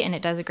pregnancy, and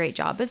it does a great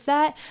job of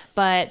that,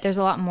 but there's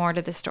a lot more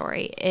to the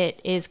story.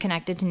 It is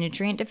connected to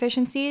nutrient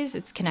deficiencies,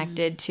 it's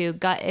connected to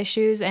gut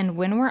issues, and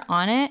when we're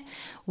on it,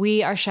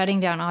 we are shutting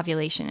down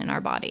ovulation in our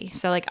body.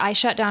 So like I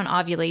shut down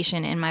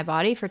ovulation in my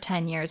body for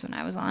 10 years when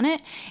I was on it.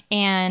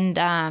 And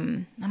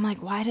I'm like,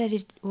 why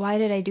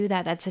did I do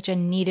that? That's such a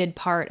needed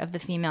part of the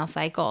female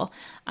cycle.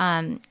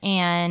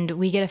 And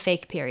we get a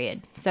fake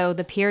period. So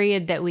the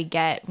period that we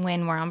get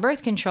when we're on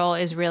birth control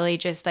is really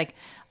just like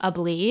a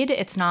bleed.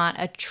 It's not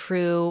a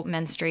true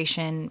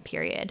menstruation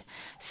period.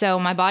 So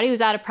my body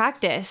was out of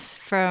practice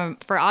for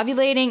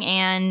ovulating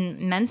and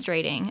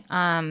menstruating,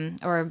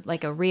 or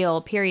like a real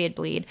period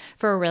bleed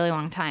for a really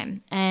long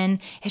time. And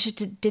it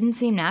just didn't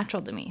seem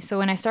natural to me. So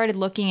when I started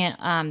looking at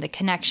the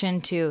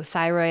connection to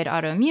thyroid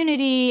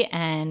autoimmunity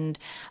and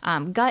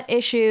gut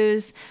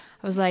issues,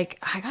 I was like,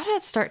 I gotta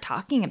start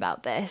talking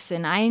about this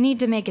and I need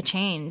to make a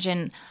change.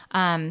 And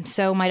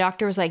so my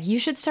doctor was like, you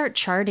should start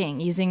charting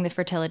using the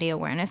fertility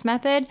awareness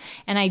method.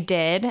 And I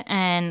did.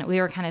 And we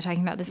were kind of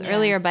talking about this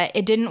earlier, but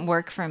it didn't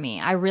work for me.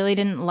 I really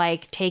didn't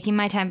like taking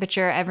my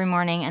temperature every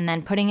morning and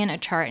then putting in a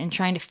chart and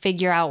trying to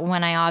figure out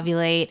when I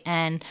ovulate.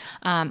 And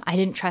I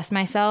didn't trust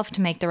myself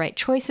to make the right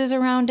choices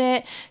around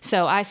it.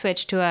 So I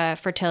switched to a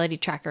fertility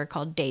tracker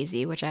called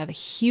Daisy, which I have a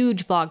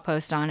huge blog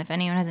post on. If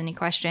anyone has any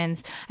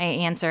questions, I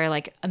answer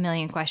like a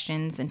million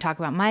questions and talk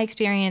about my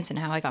experience and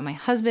how I got my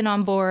husband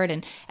on board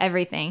and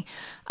everything.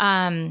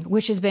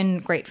 Which has been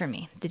great for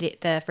me,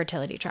 the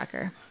fertility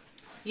tracker.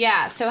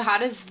 Yeah. So how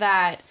does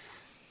that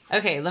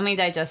Okay, let me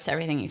digest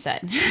everything you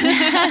said.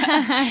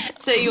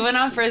 So you went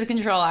on birth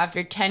control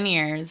after 10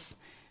 years.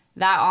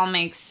 That all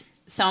makes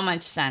so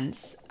much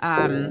sense.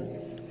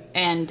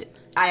 And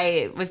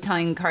I was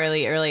telling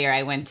Carly earlier,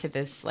 I went to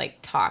this like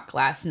talk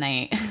last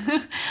night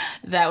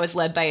that was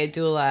led by a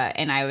doula,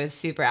 and I was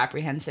super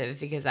apprehensive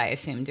because I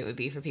assumed it would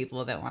be for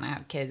people that want to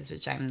have kids,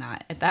 which I'm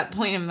not at that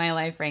point in my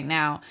life right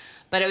now.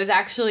 But it was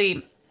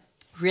actually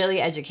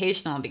really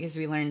educational because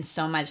we learned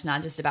so much,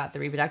 not just about the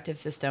reproductive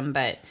system,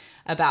 but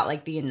about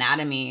like the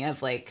anatomy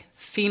of like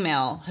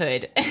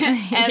femalehood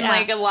and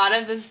like a lot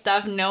of the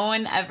stuff no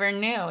one ever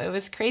knew. It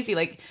was crazy.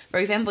 Like, for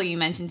example, you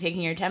mentioned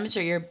taking your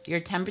temperature. Your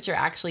temperature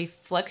actually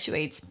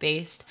fluctuates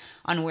based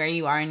on where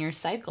you are in your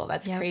cycle.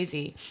 That's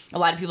crazy. A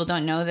lot of people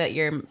don't know that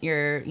your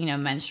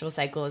menstrual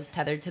cycle is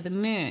tethered to the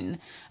moon.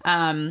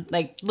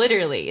 Like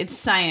literally, it's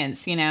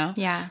science,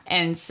 Yeah.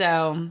 And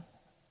so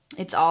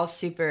it's all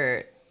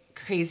super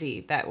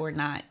crazy that we're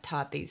not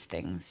taught these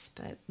things,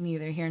 but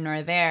neither here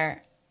nor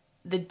there.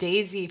 The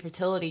Daisy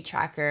fertility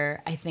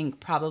tracker, I think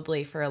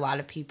probably for a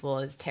lot of people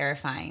is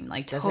terrifying.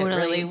 Like, does it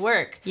really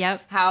work?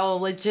 Yep. How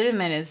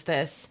legitimate is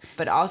this?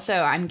 But also,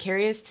 I'm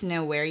curious to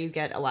know where you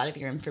get a lot of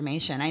your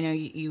information. I know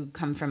you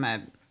come from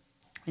an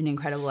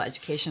incredible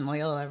education,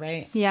 Loyola,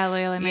 right? Yeah,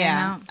 Loyola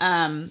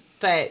Marymount.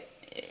 But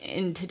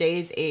in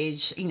today's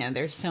age,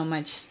 there's so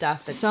much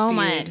stuff that's so spewed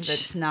much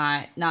that's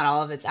not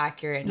all of it's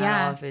accurate,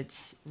 not all of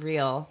it's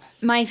real.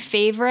 My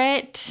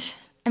favorite,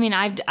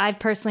 I've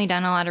personally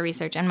done a lot of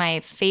research, and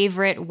my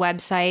favorite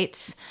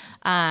websites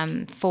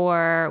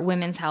for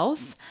women's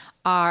health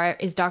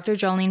is Dr.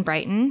 Jolene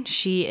Brighton.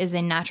 She is a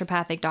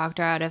naturopathic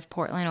doctor out of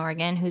Portland,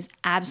 Oregon, who's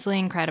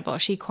absolutely incredible.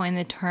 She coined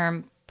the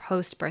term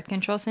post-birth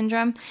control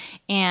syndrome,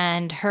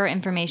 and her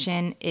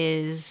information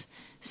is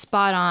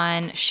spot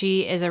on.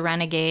 She is a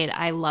renegade.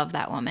 I love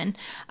that woman.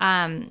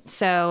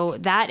 So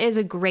that is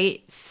a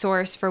great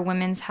source for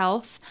women's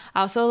health.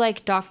 I also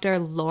like Dr.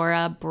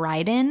 Laura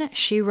Bryden.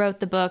 She wrote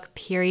the book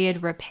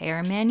Period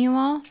Repair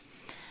Manual.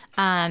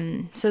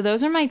 So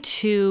those are my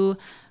two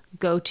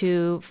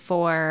go-to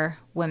for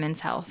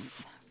women's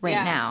health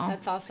now.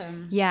 That's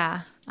awesome.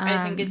 Yeah.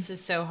 I think it's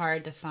just so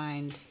hard to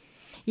find.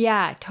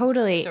 Yeah,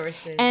 totally.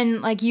 Sources.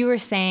 And like you were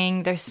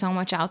saying, there's so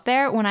much out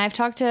there. When I've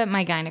talked to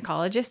my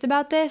gynecologist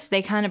about this,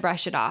 they kind of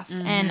brush it off.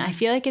 Mm-hmm. And I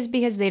feel like it's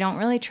because they don't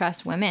really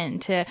trust women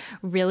to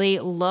really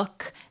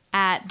look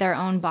at their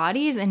own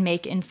bodies and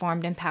make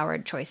informed,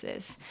 empowered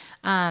choices.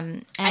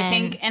 I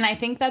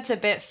think that's a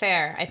bit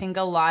fair. I think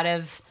a lot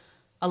of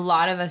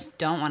us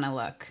don't want to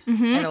look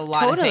at a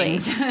lot of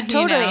things.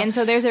 Totally. And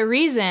so there's a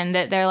reason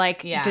that they're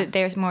like, that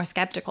there's more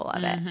skeptical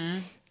of it.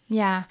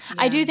 Yeah.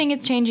 I do think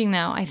it's changing,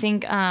 though. I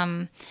think,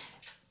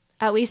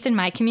 at least in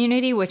my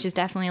community, which is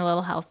definitely a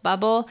little health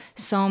bubble,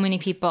 so many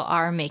people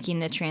are making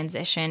the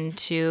transition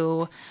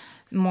to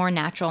more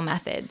natural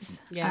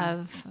methods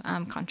of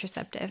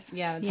contraceptive.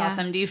 Yeah, that's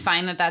awesome. Do you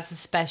find that that's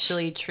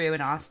especially true in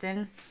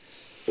Austin?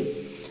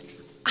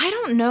 I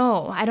don't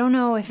know. I don't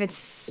know if it's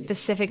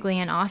specifically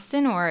in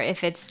Austin or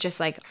if it's just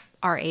like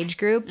our age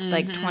group,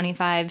 like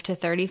 25 to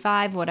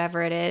 35,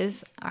 whatever it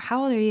is.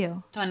 How old are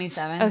you?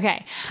 27.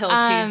 Okay. Till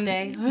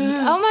Tuesday.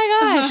 Oh my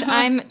gosh.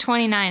 I'm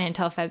 29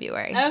 until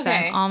February. Okay. So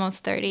I'm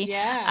almost 30.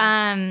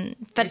 Yeah.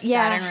 But Your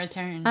yeah. Saturn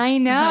return. I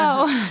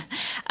know.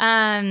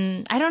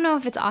 I don't know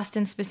if it's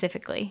Austin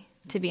specifically,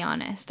 to be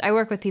honest. I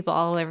work with people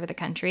all over the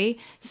country.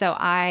 So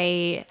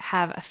I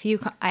have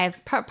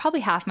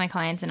probably half my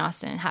clients in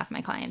Austin and half my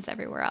clients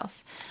everywhere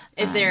else.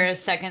 Is there a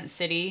second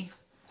city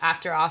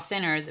after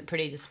Austin, or is it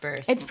pretty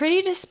dispersed? It's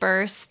pretty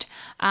dispersed.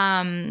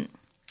 But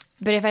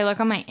if I look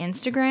on my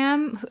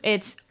Instagram,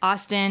 it's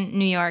Austin,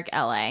 New York,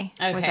 LA.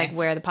 Okay. Was like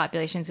where the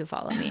populations who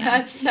follow me are.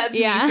 That's me too.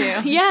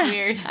 It's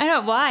weird. I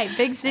don't know why.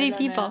 Big city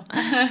people.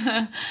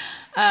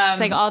 It's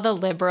like all the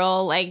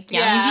liberal, like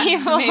young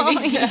people.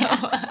 Maybe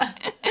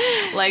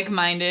so.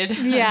 Like-minded.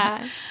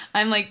 Yeah.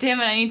 I'm like, damn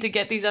it, I need to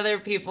get these other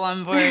people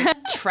on board.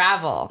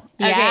 Travel.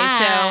 Yeah.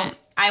 Okay, so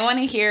I want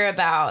to hear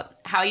about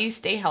how you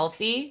stay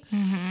healthy,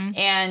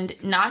 and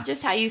not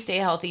just how you stay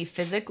healthy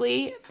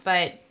physically,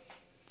 but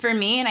for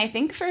me, and I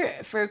think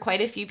for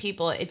quite a few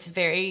people, it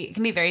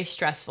can be very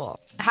stressful.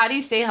 How do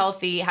you stay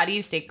healthy? How do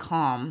you stay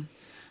calm?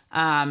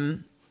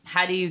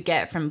 How do you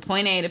get from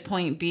point A to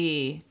point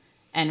B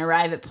and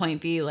arrive at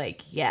point B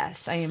like,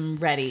 yes, I am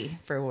ready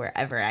for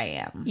wherever I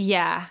am?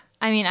 Yeah.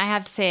 I mean, I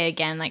have to say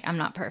again, like, I'm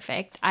not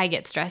perfect. I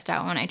get stressed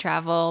out when I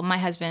travel. My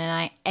husband and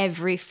I,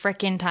 every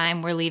frickin'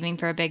 time we're leaving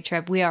for a big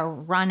trip, we are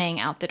running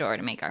out the door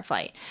to make our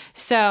flight.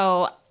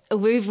 So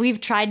we've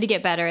tried to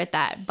get better at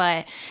that.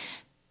 But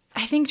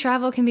I think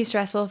travel can be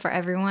stressful for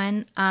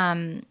everyone.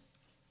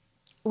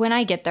 When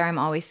I get there, I'm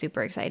always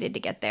super excited to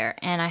get there.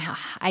 And I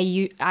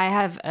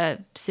have a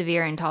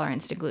severe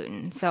intolerance to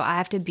gluten. So I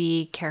have to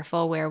be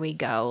careful where we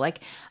go.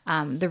 Like,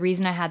 the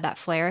reason I had that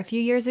flare a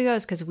few years ago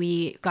is because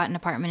we got an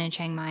apartment in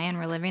Chiang Mai and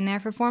we're living there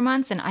for 4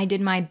 months. And I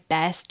did my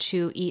best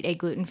to eat a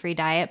gluten-free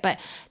diet, but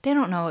they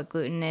don't know what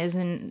gluten is.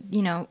 And,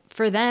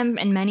 for them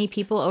and many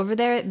people over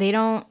there, they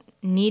don't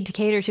need to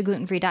cater to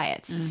gluten-free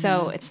diets.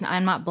 So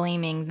I'm not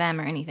blaming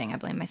them or anything. I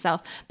blame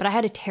myself. But I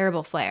had a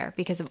terrible flare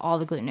because of all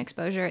the gluten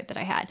exposure that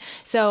I had.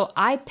 So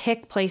I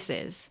pick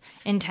places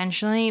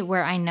intentionally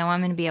where I know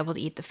I'm going to be able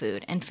to eat the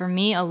food. And for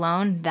me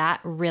alone, that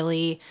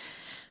really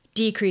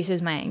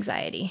decreases my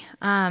anxiety.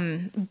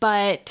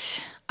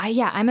 But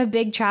I'm a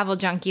big travel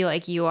junkie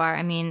like you are.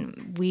 I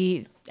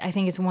mean, I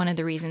think it's one of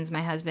the reasons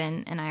my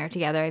husband and I are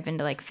together. I've been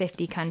to like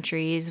 50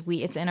 countries.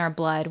 It's in our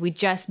blood. We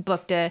just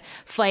booked a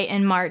flight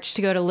in March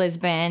to go to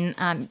Lisbon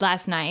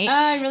last night. Oh,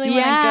 I really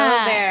want to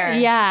go there.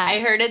 Yeah. I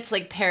heard it's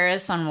like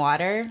Paris on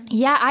water.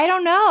 Yeah, I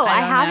don't know.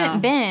 I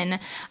haven't know.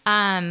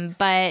 been.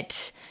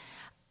 But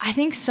I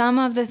think some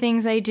of the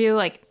things I do,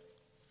 like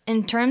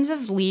in terms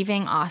of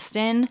leaving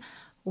Austin,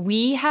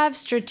 we have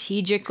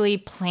strategically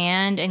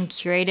planned and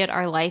curated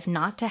our life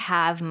not to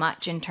have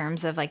much in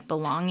terms of like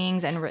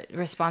belongings and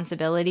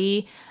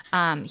responsibility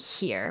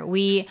here.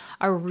 We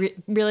are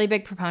really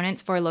big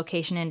proponents for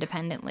location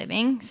independent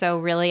living. So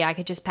really I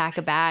could just pack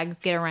a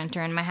bag, get a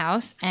renter in my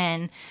house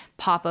and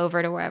pop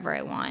over to wherever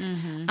I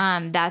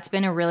want. That's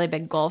been a really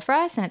big goal for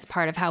us, and it's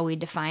part of how we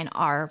define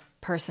our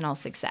personal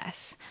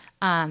success.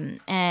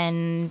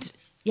 And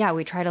yeah,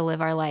 we try to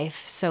live our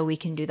life so we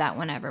can do that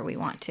whenever we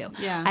want to.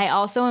 Yeah. I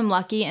also am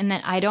lucky in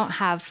that I don't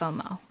have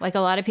FOMO. Like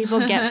a lot of people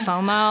get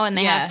FOMO and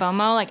they have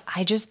FOMO. Like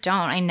I just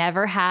don't. I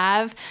never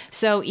have.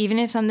 So even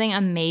if something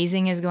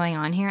amazing is going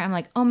on here, I'm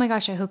like, oh my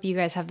gosh, I hope you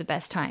guys have the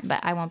best time, but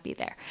I won't be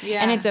there.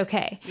 Yeah. And it's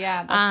okay.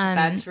 Yeah,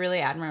 that's really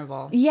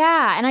admirable.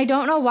 Yeah. And I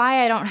don't know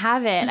why I don't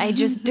have it. I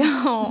just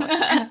don't.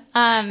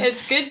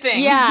 It's a good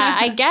thing. Yeah,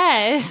 I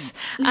guess.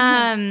 But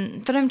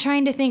I'm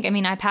trying to think. I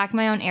mean, I pack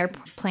my own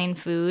airplane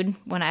food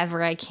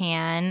whenever I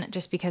can,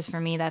 just because for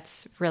me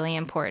that's really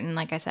important.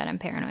 Like I said, I'm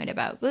paranoid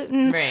about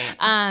gluten. Right.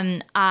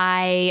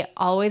 I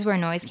always wear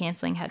noise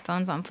canceling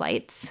headphones on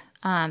flights.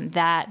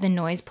 That the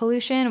noise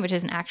pollution, which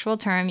is an actual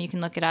term, you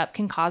can look it up,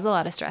 can cause a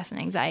lot of stress and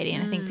anxiety.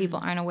 And I think people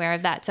aren't aware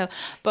of that. So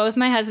both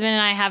my husband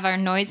and I have our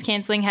noise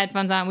canceling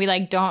headphones on. We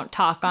like don't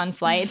talk on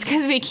flights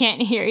because we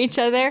can't hear each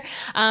other.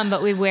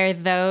 But we wear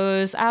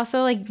those. I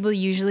also will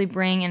usually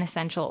bring an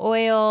essential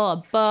oil,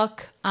 a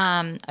book,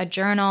 a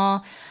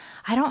journal.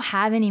 I don't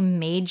have any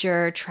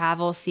major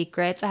travel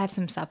secrets. I have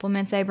some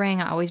supplements I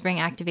bring. I always bring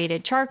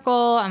activated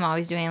charcoal. I'm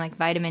always doing like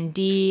vitamin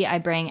D. I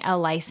bring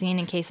L-lysine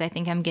in case I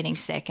think I'm getting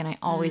sick, and I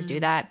always do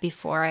that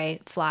before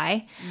I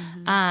fly.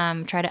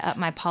 Try to up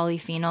my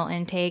polyphenol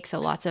intake, so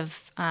lots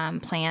of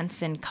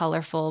plants and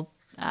colorful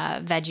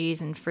veggies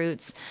and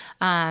fruits,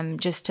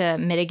 just to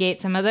mitigate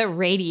some of the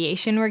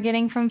radiation we're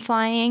getting from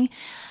flying.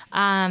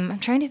 I'm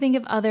trying to think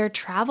of other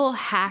travel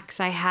hacks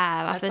I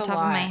have off the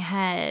top of my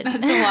head. That's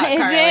a lot, Is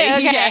Carly. it?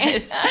 Okay.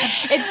 Yes.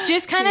 It's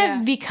just kind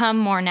of become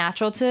more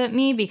natural to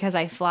me because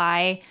I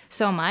fly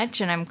so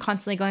much and I'm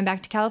constantly going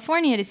back to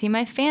California to see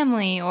my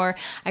family, or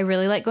I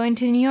really like going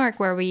to New York,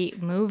 where we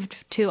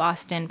moved to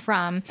Austin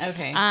from.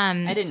 Okay.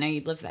 I didn't know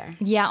you'd live there.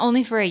 Yeah,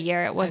 only for a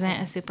year. It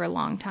wasn't a super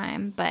long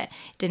time, but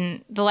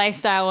the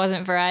lifestyle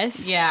wasn't for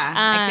us. Yeah,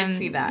 I could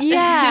see that.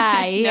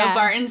 Yeah, No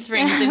Barton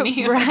Springs in New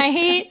York.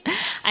 Right?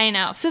 I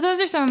know. So those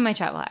are some of my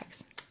travel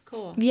hacks.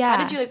 Cool. Yeah.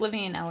 How did you like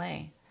living in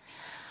LA?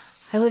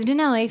 I lived in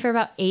LA for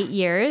about 8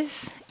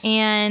 years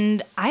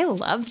and I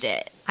loved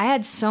it. I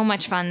had so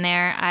much fun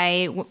there.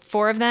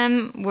 4 of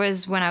them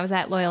was when I was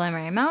at Loyola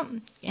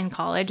Marymount in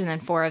college, and then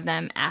 4 of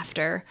them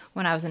after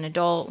when I was an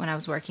adult, when I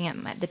was working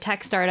at the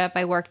tech startup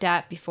I worked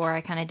at before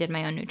I kind of did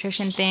my own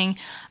nutrition thing.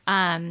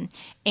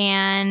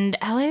 And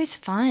LA was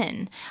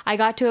fun. I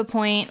got to a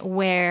point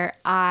where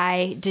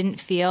I didn't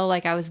feel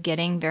like I was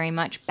getting very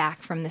much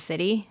back from the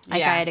city.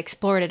 Like I had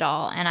explored it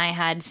all and I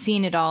had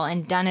seen it all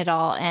and done it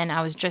all, and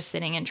I was just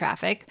sitting in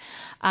traffic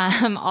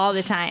all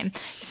the time.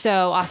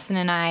 So Austin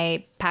and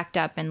I packed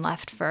up and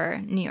left for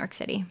New York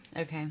City.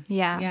 Okay.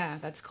 Yeah. Yeah,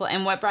 that's cool.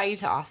 And what brought you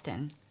to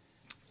Austin?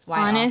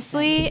 Why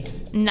Honestly,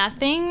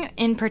 nothing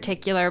in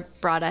particular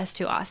brought us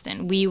to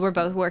Austin. We were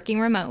both working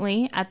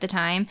remotely at the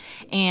time,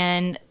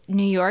 and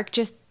New York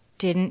just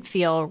didn't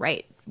feel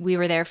right. We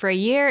were there for a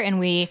year, and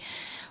we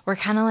were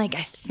kind of like,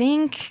 I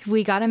think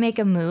we got to make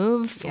a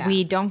move. Yeah.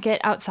 We don't get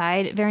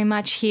outside very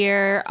much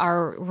here.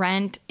 Our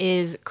rent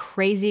is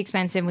crazy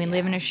expensive. We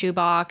live in a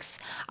shoebox.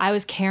 I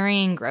was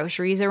carrying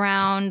groceries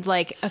around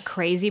like a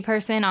crazy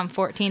person on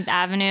 14th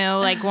Avenue.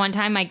 Like one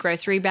time my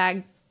grocery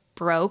bag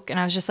broke and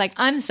I was just like,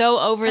 I'm so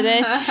over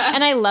this.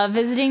 And I love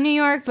visiting New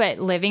York, but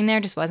living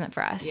there just wasn't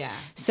for us. Yeah.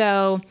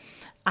 So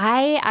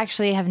I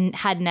actually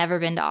had never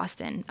been to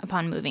Austin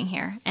upon moving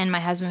here. And my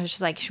husband was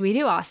just like, should we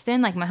do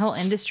Austin? Like my whole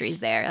industry's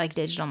there, like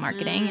digital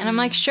marketing. And I'm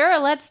like, sure,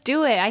 let's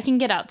do it. I can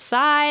get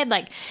outside.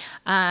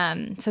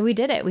 So we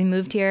did it. We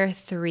moved here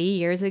 3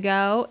 years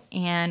ago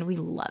and we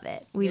love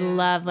it. We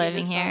love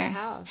living here. Bought a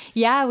house.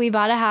 Yeah, we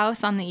bought a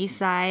house on the east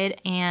side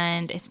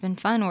and it's been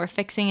fun. We're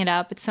fixing it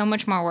up. It's so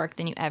much more work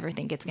than you ever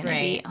think it's going to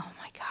be. Oh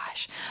my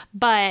gosh.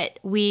 But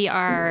we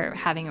are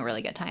having a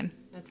really good time.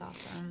 That's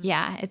awesome.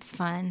 Yeah, it's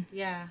fun.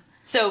 Yeah.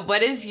 So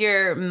what is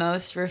your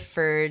most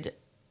referred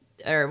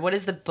or what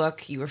is the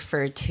book you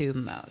refer to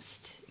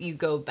most? You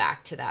go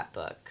back to that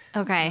book.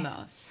 Okay.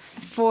 Most.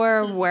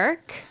 For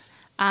work,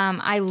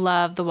 I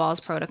love The Walls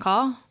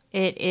Protocol.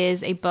 It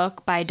is a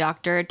book by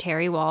Dr.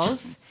 Terry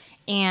Walls,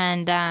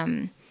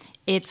 and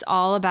it's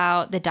all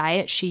about the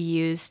diet she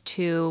used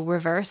to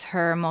reverse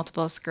her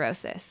multiple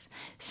sclerosis.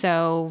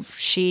 So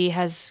she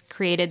has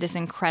created this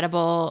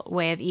incredible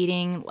way of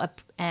eating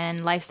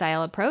and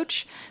lifestyle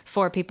approach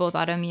for people with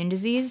autoimmune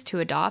disease to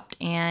adopt,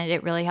 and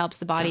it really helps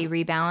the body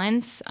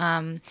rebalance,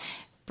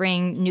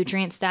 bring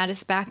nutrient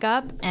status back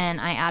up, and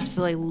I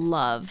absolutely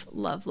love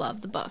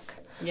the book.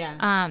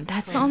 Yeah.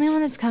 That's the only one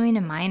that's coming to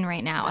mind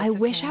right now. I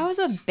wish I was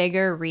a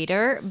bigger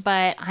reader,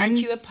 but Aren't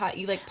you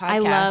you like podcasts? I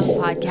love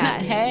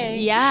podcasts.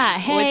 Hey. Yeah.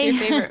 Hey. What's your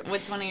favorite?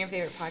 What's one of your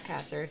favorite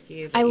podcasts, or a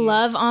few? I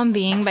love On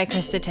Being by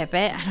Krista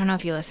Tippett. I don't know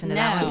if you listen to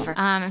that one.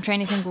 I'm trying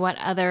to think what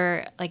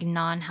other like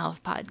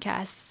non-health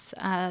podcasts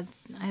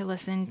I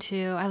listen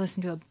to. I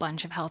listen to a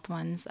bunch of health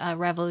ones.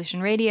 Revolution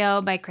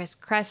Radio by Chris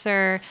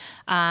Kresser,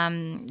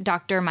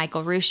 Dr.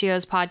 Michael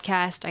Ruscio's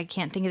podcast. I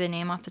can't think of the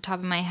name off the top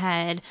of my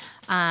head.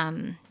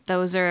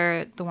 Those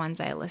are the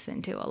ones I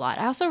listen to a lot.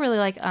 I also really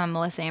like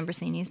Melissa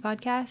Ambrosini's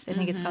podcast. I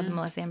think it's called The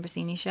Melissa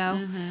Ambrosini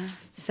Show.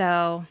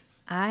 So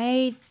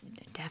I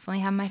definitely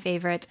have my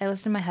favorites. I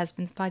listen to my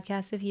husband's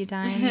podcast a few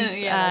times.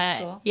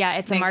 That's cool. Yeah,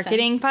 it's a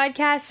marketing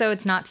podcast, so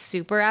it's not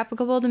super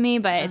applicable to me,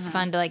 but it's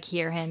fun to like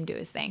hear him do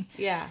his thing.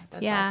 Yeah,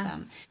 that's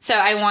awesome. So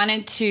I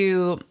wanted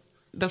to,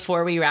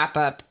 before we wrap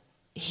up,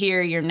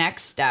 hear your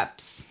next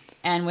steps.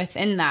 And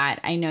within that,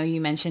 I know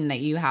you mentioned that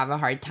you have a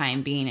hard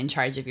time being in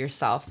charge of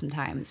yourself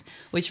sometimes,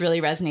 which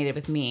really resonated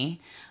with me.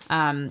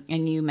 And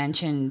you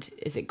mentioned,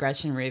 is it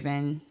Gretchen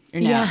Rubin? Or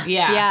no?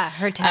 Yeah,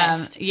 her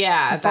test.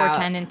 The Four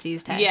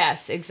Tendencies test.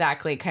 Yes,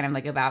 exactly. Kind of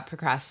like about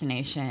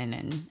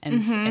procrastination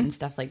and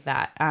stuff like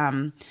that.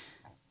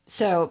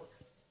 So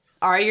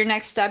are your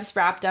next steps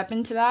wrapped up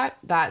into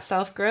that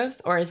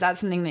self-growth? Or is that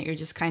something that you're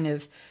just kind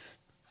of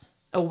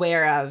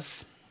aware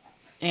of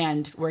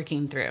and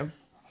working through?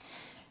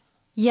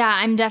 Yeah,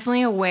 I'm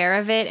definitely aware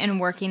of it and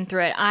working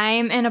through it.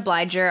 I'm an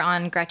obliger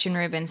on Gretchen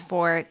Rubin's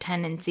 4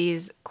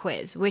 Tendencies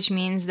quiz, which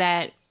means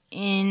that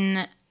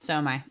So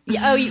am I.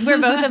 Yeah,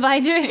 we're both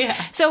obligers?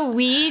 Yeah. So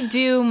we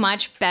do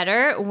much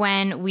better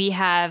when we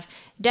have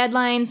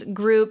deadlines,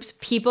 groups,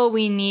 people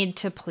we need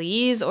to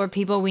please, or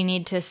people we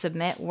need to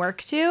submit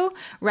work to,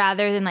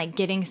 rather than like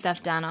getting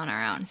stuff done on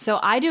our own. So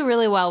I do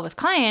really well with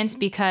clients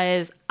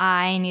because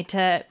I need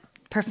to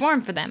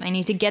perform for them. I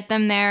need to get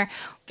them there.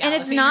 And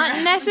it's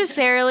not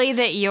necessarily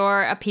that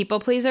you're a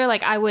people pleaser.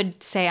 Like, I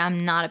would say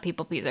I'm not a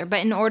people pleaser. But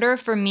in order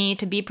for me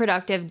to be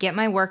productive, get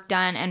my work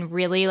done, and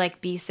really,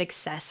 like, be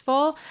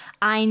successful,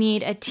 I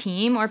need a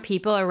team or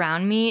people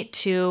around me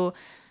to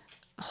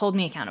hold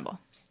me accountable.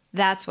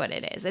 That's what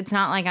it is. It's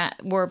not like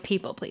we're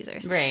people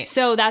pleasers. Right.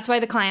 So that's why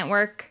the client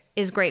work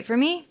is great for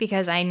me,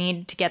 because I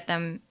need to get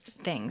them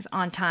things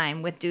on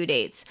time with due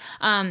dates.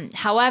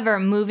 However,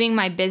 moving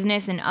my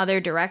business in other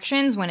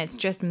directions when it's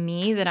just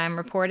me that I'm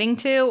reporting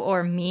to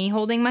or me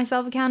holding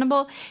myself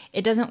accountable,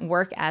 it doesn't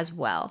work as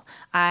well.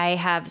 I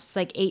have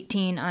like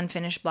 18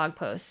 unfinished blog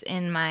posts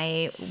in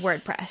my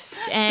WordPress.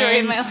 Story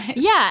of my life.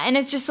 Yeah, and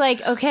it's just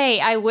like, okay,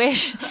 I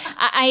wish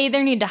I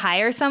either need to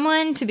hire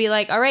someone to be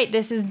like, all right,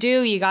 this is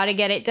due, you got to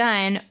get it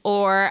done,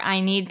 or I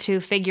need to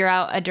figure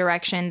out a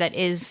direction that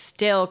is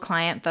still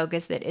client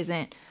focused, that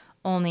isn't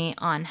only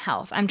on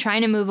health. I'm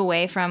trying to move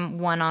away from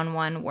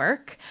one-on-one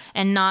work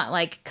and not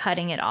like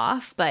cutting it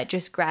off, but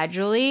just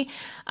gradually,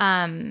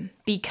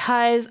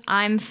 because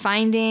I'm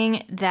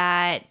finding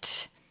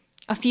that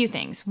a few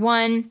things.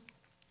 One,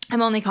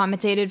 I'm only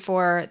compensated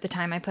for the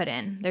time I put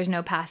in. There's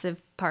no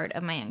passive part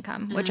of my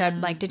income, which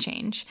I'd like to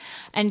change.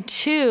 And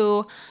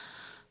two,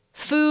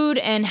 food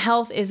and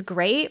health is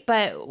great,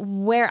 but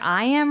where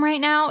I am right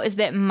now is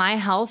that my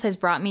health has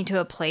brought me to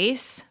a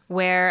place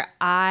where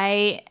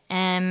I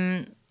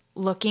am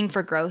looking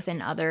for growth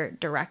in other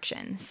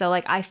directions. So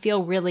like, I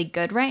feel really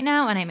good right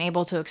now, and I'm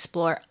able to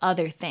explore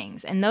other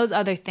things. And those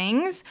other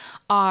things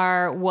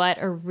are what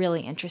are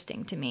really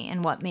interesting to me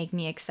and what make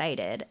me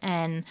excited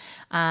and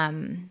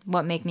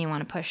what make me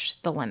want to push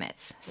the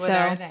limits. What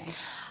are they?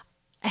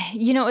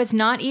 You know, it's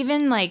not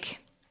even like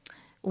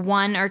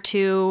one or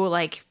two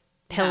like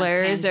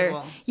pillars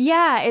or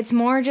it's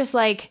more just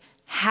like,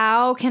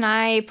 how can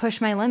I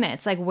push my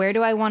limits? Like, where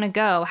do I want to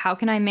go? How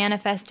can I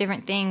manifest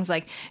different things?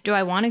 Like, do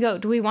we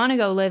want to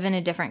go live in a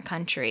different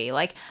country?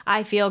 Like,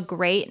 I feel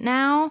great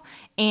now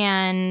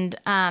and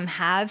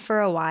have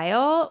for a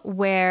while,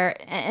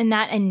 and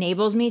that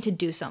enables me to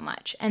do so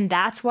much. And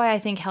that's why I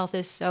think health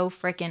is so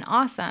freaking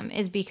awesome,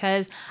 is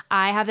because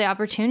I have the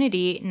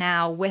opportunity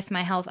now with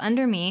my health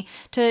under me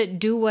to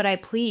do what I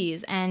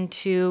please and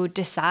to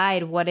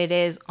decide what it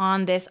is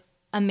on this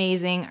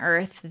amazing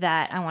earth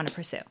that I want to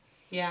pursue.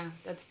 Yeah,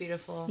 that's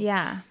beautiful.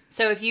 Yeah.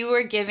 So if you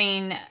were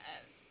giving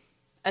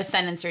a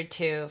sentence or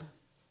two,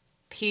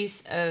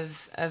 piece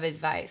of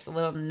advice, a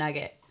little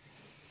nugget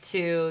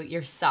to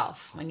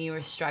yourself when you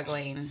were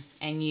struggling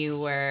and you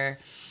were,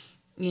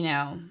 you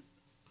know,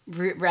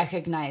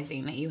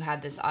 recognizing that you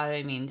had this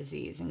autoimmune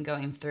disease and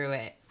going through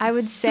it? I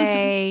would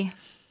say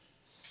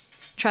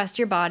trust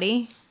your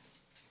body,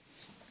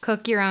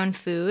 cook your own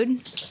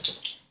food,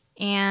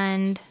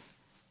 and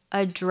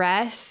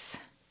address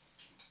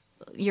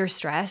your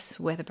stress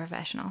with a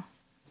professional.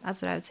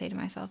 That's what I would say to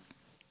myself.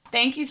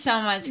 Thank you so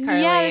much,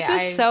 Carly. Yeah, this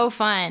was so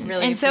fun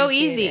really and so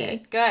appreciate easy.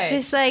 it. Good.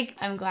 Just like,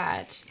 I'm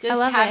glad. I Just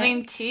love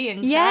having it. tea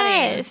and chatting.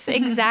 Yes,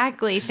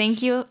 exactly.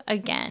 Thank you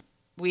again.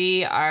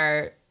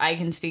 I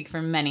can speak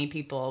for many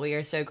people. We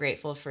are so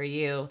grateful for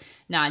you,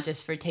 not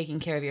just for taking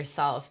care of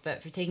yourself,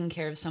 but for taking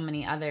care of so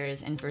many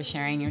others and for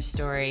sharing your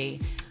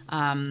story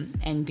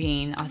and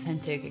being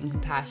authentic and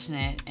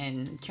compassionate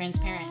and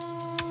transparent.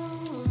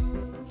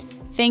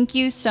 Thank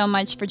you so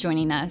much for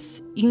joining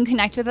us. You can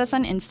connect with us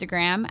on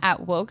Instagram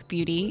at Woke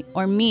Beauty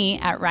or me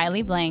at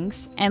Riley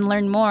Blanks and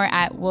learn more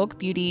at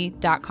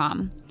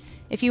wokebeauty.com.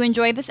 If you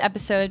enjoyed this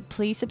episode,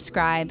 please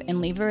subscribe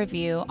and leave a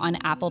review on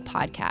Apple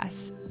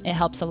Podcasts. It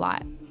helps a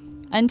lot.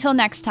 Until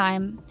next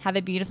time, have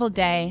a beautiful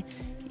day,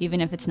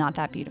 even if it's not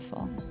that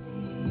beautiful.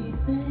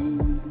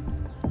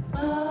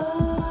 Oh.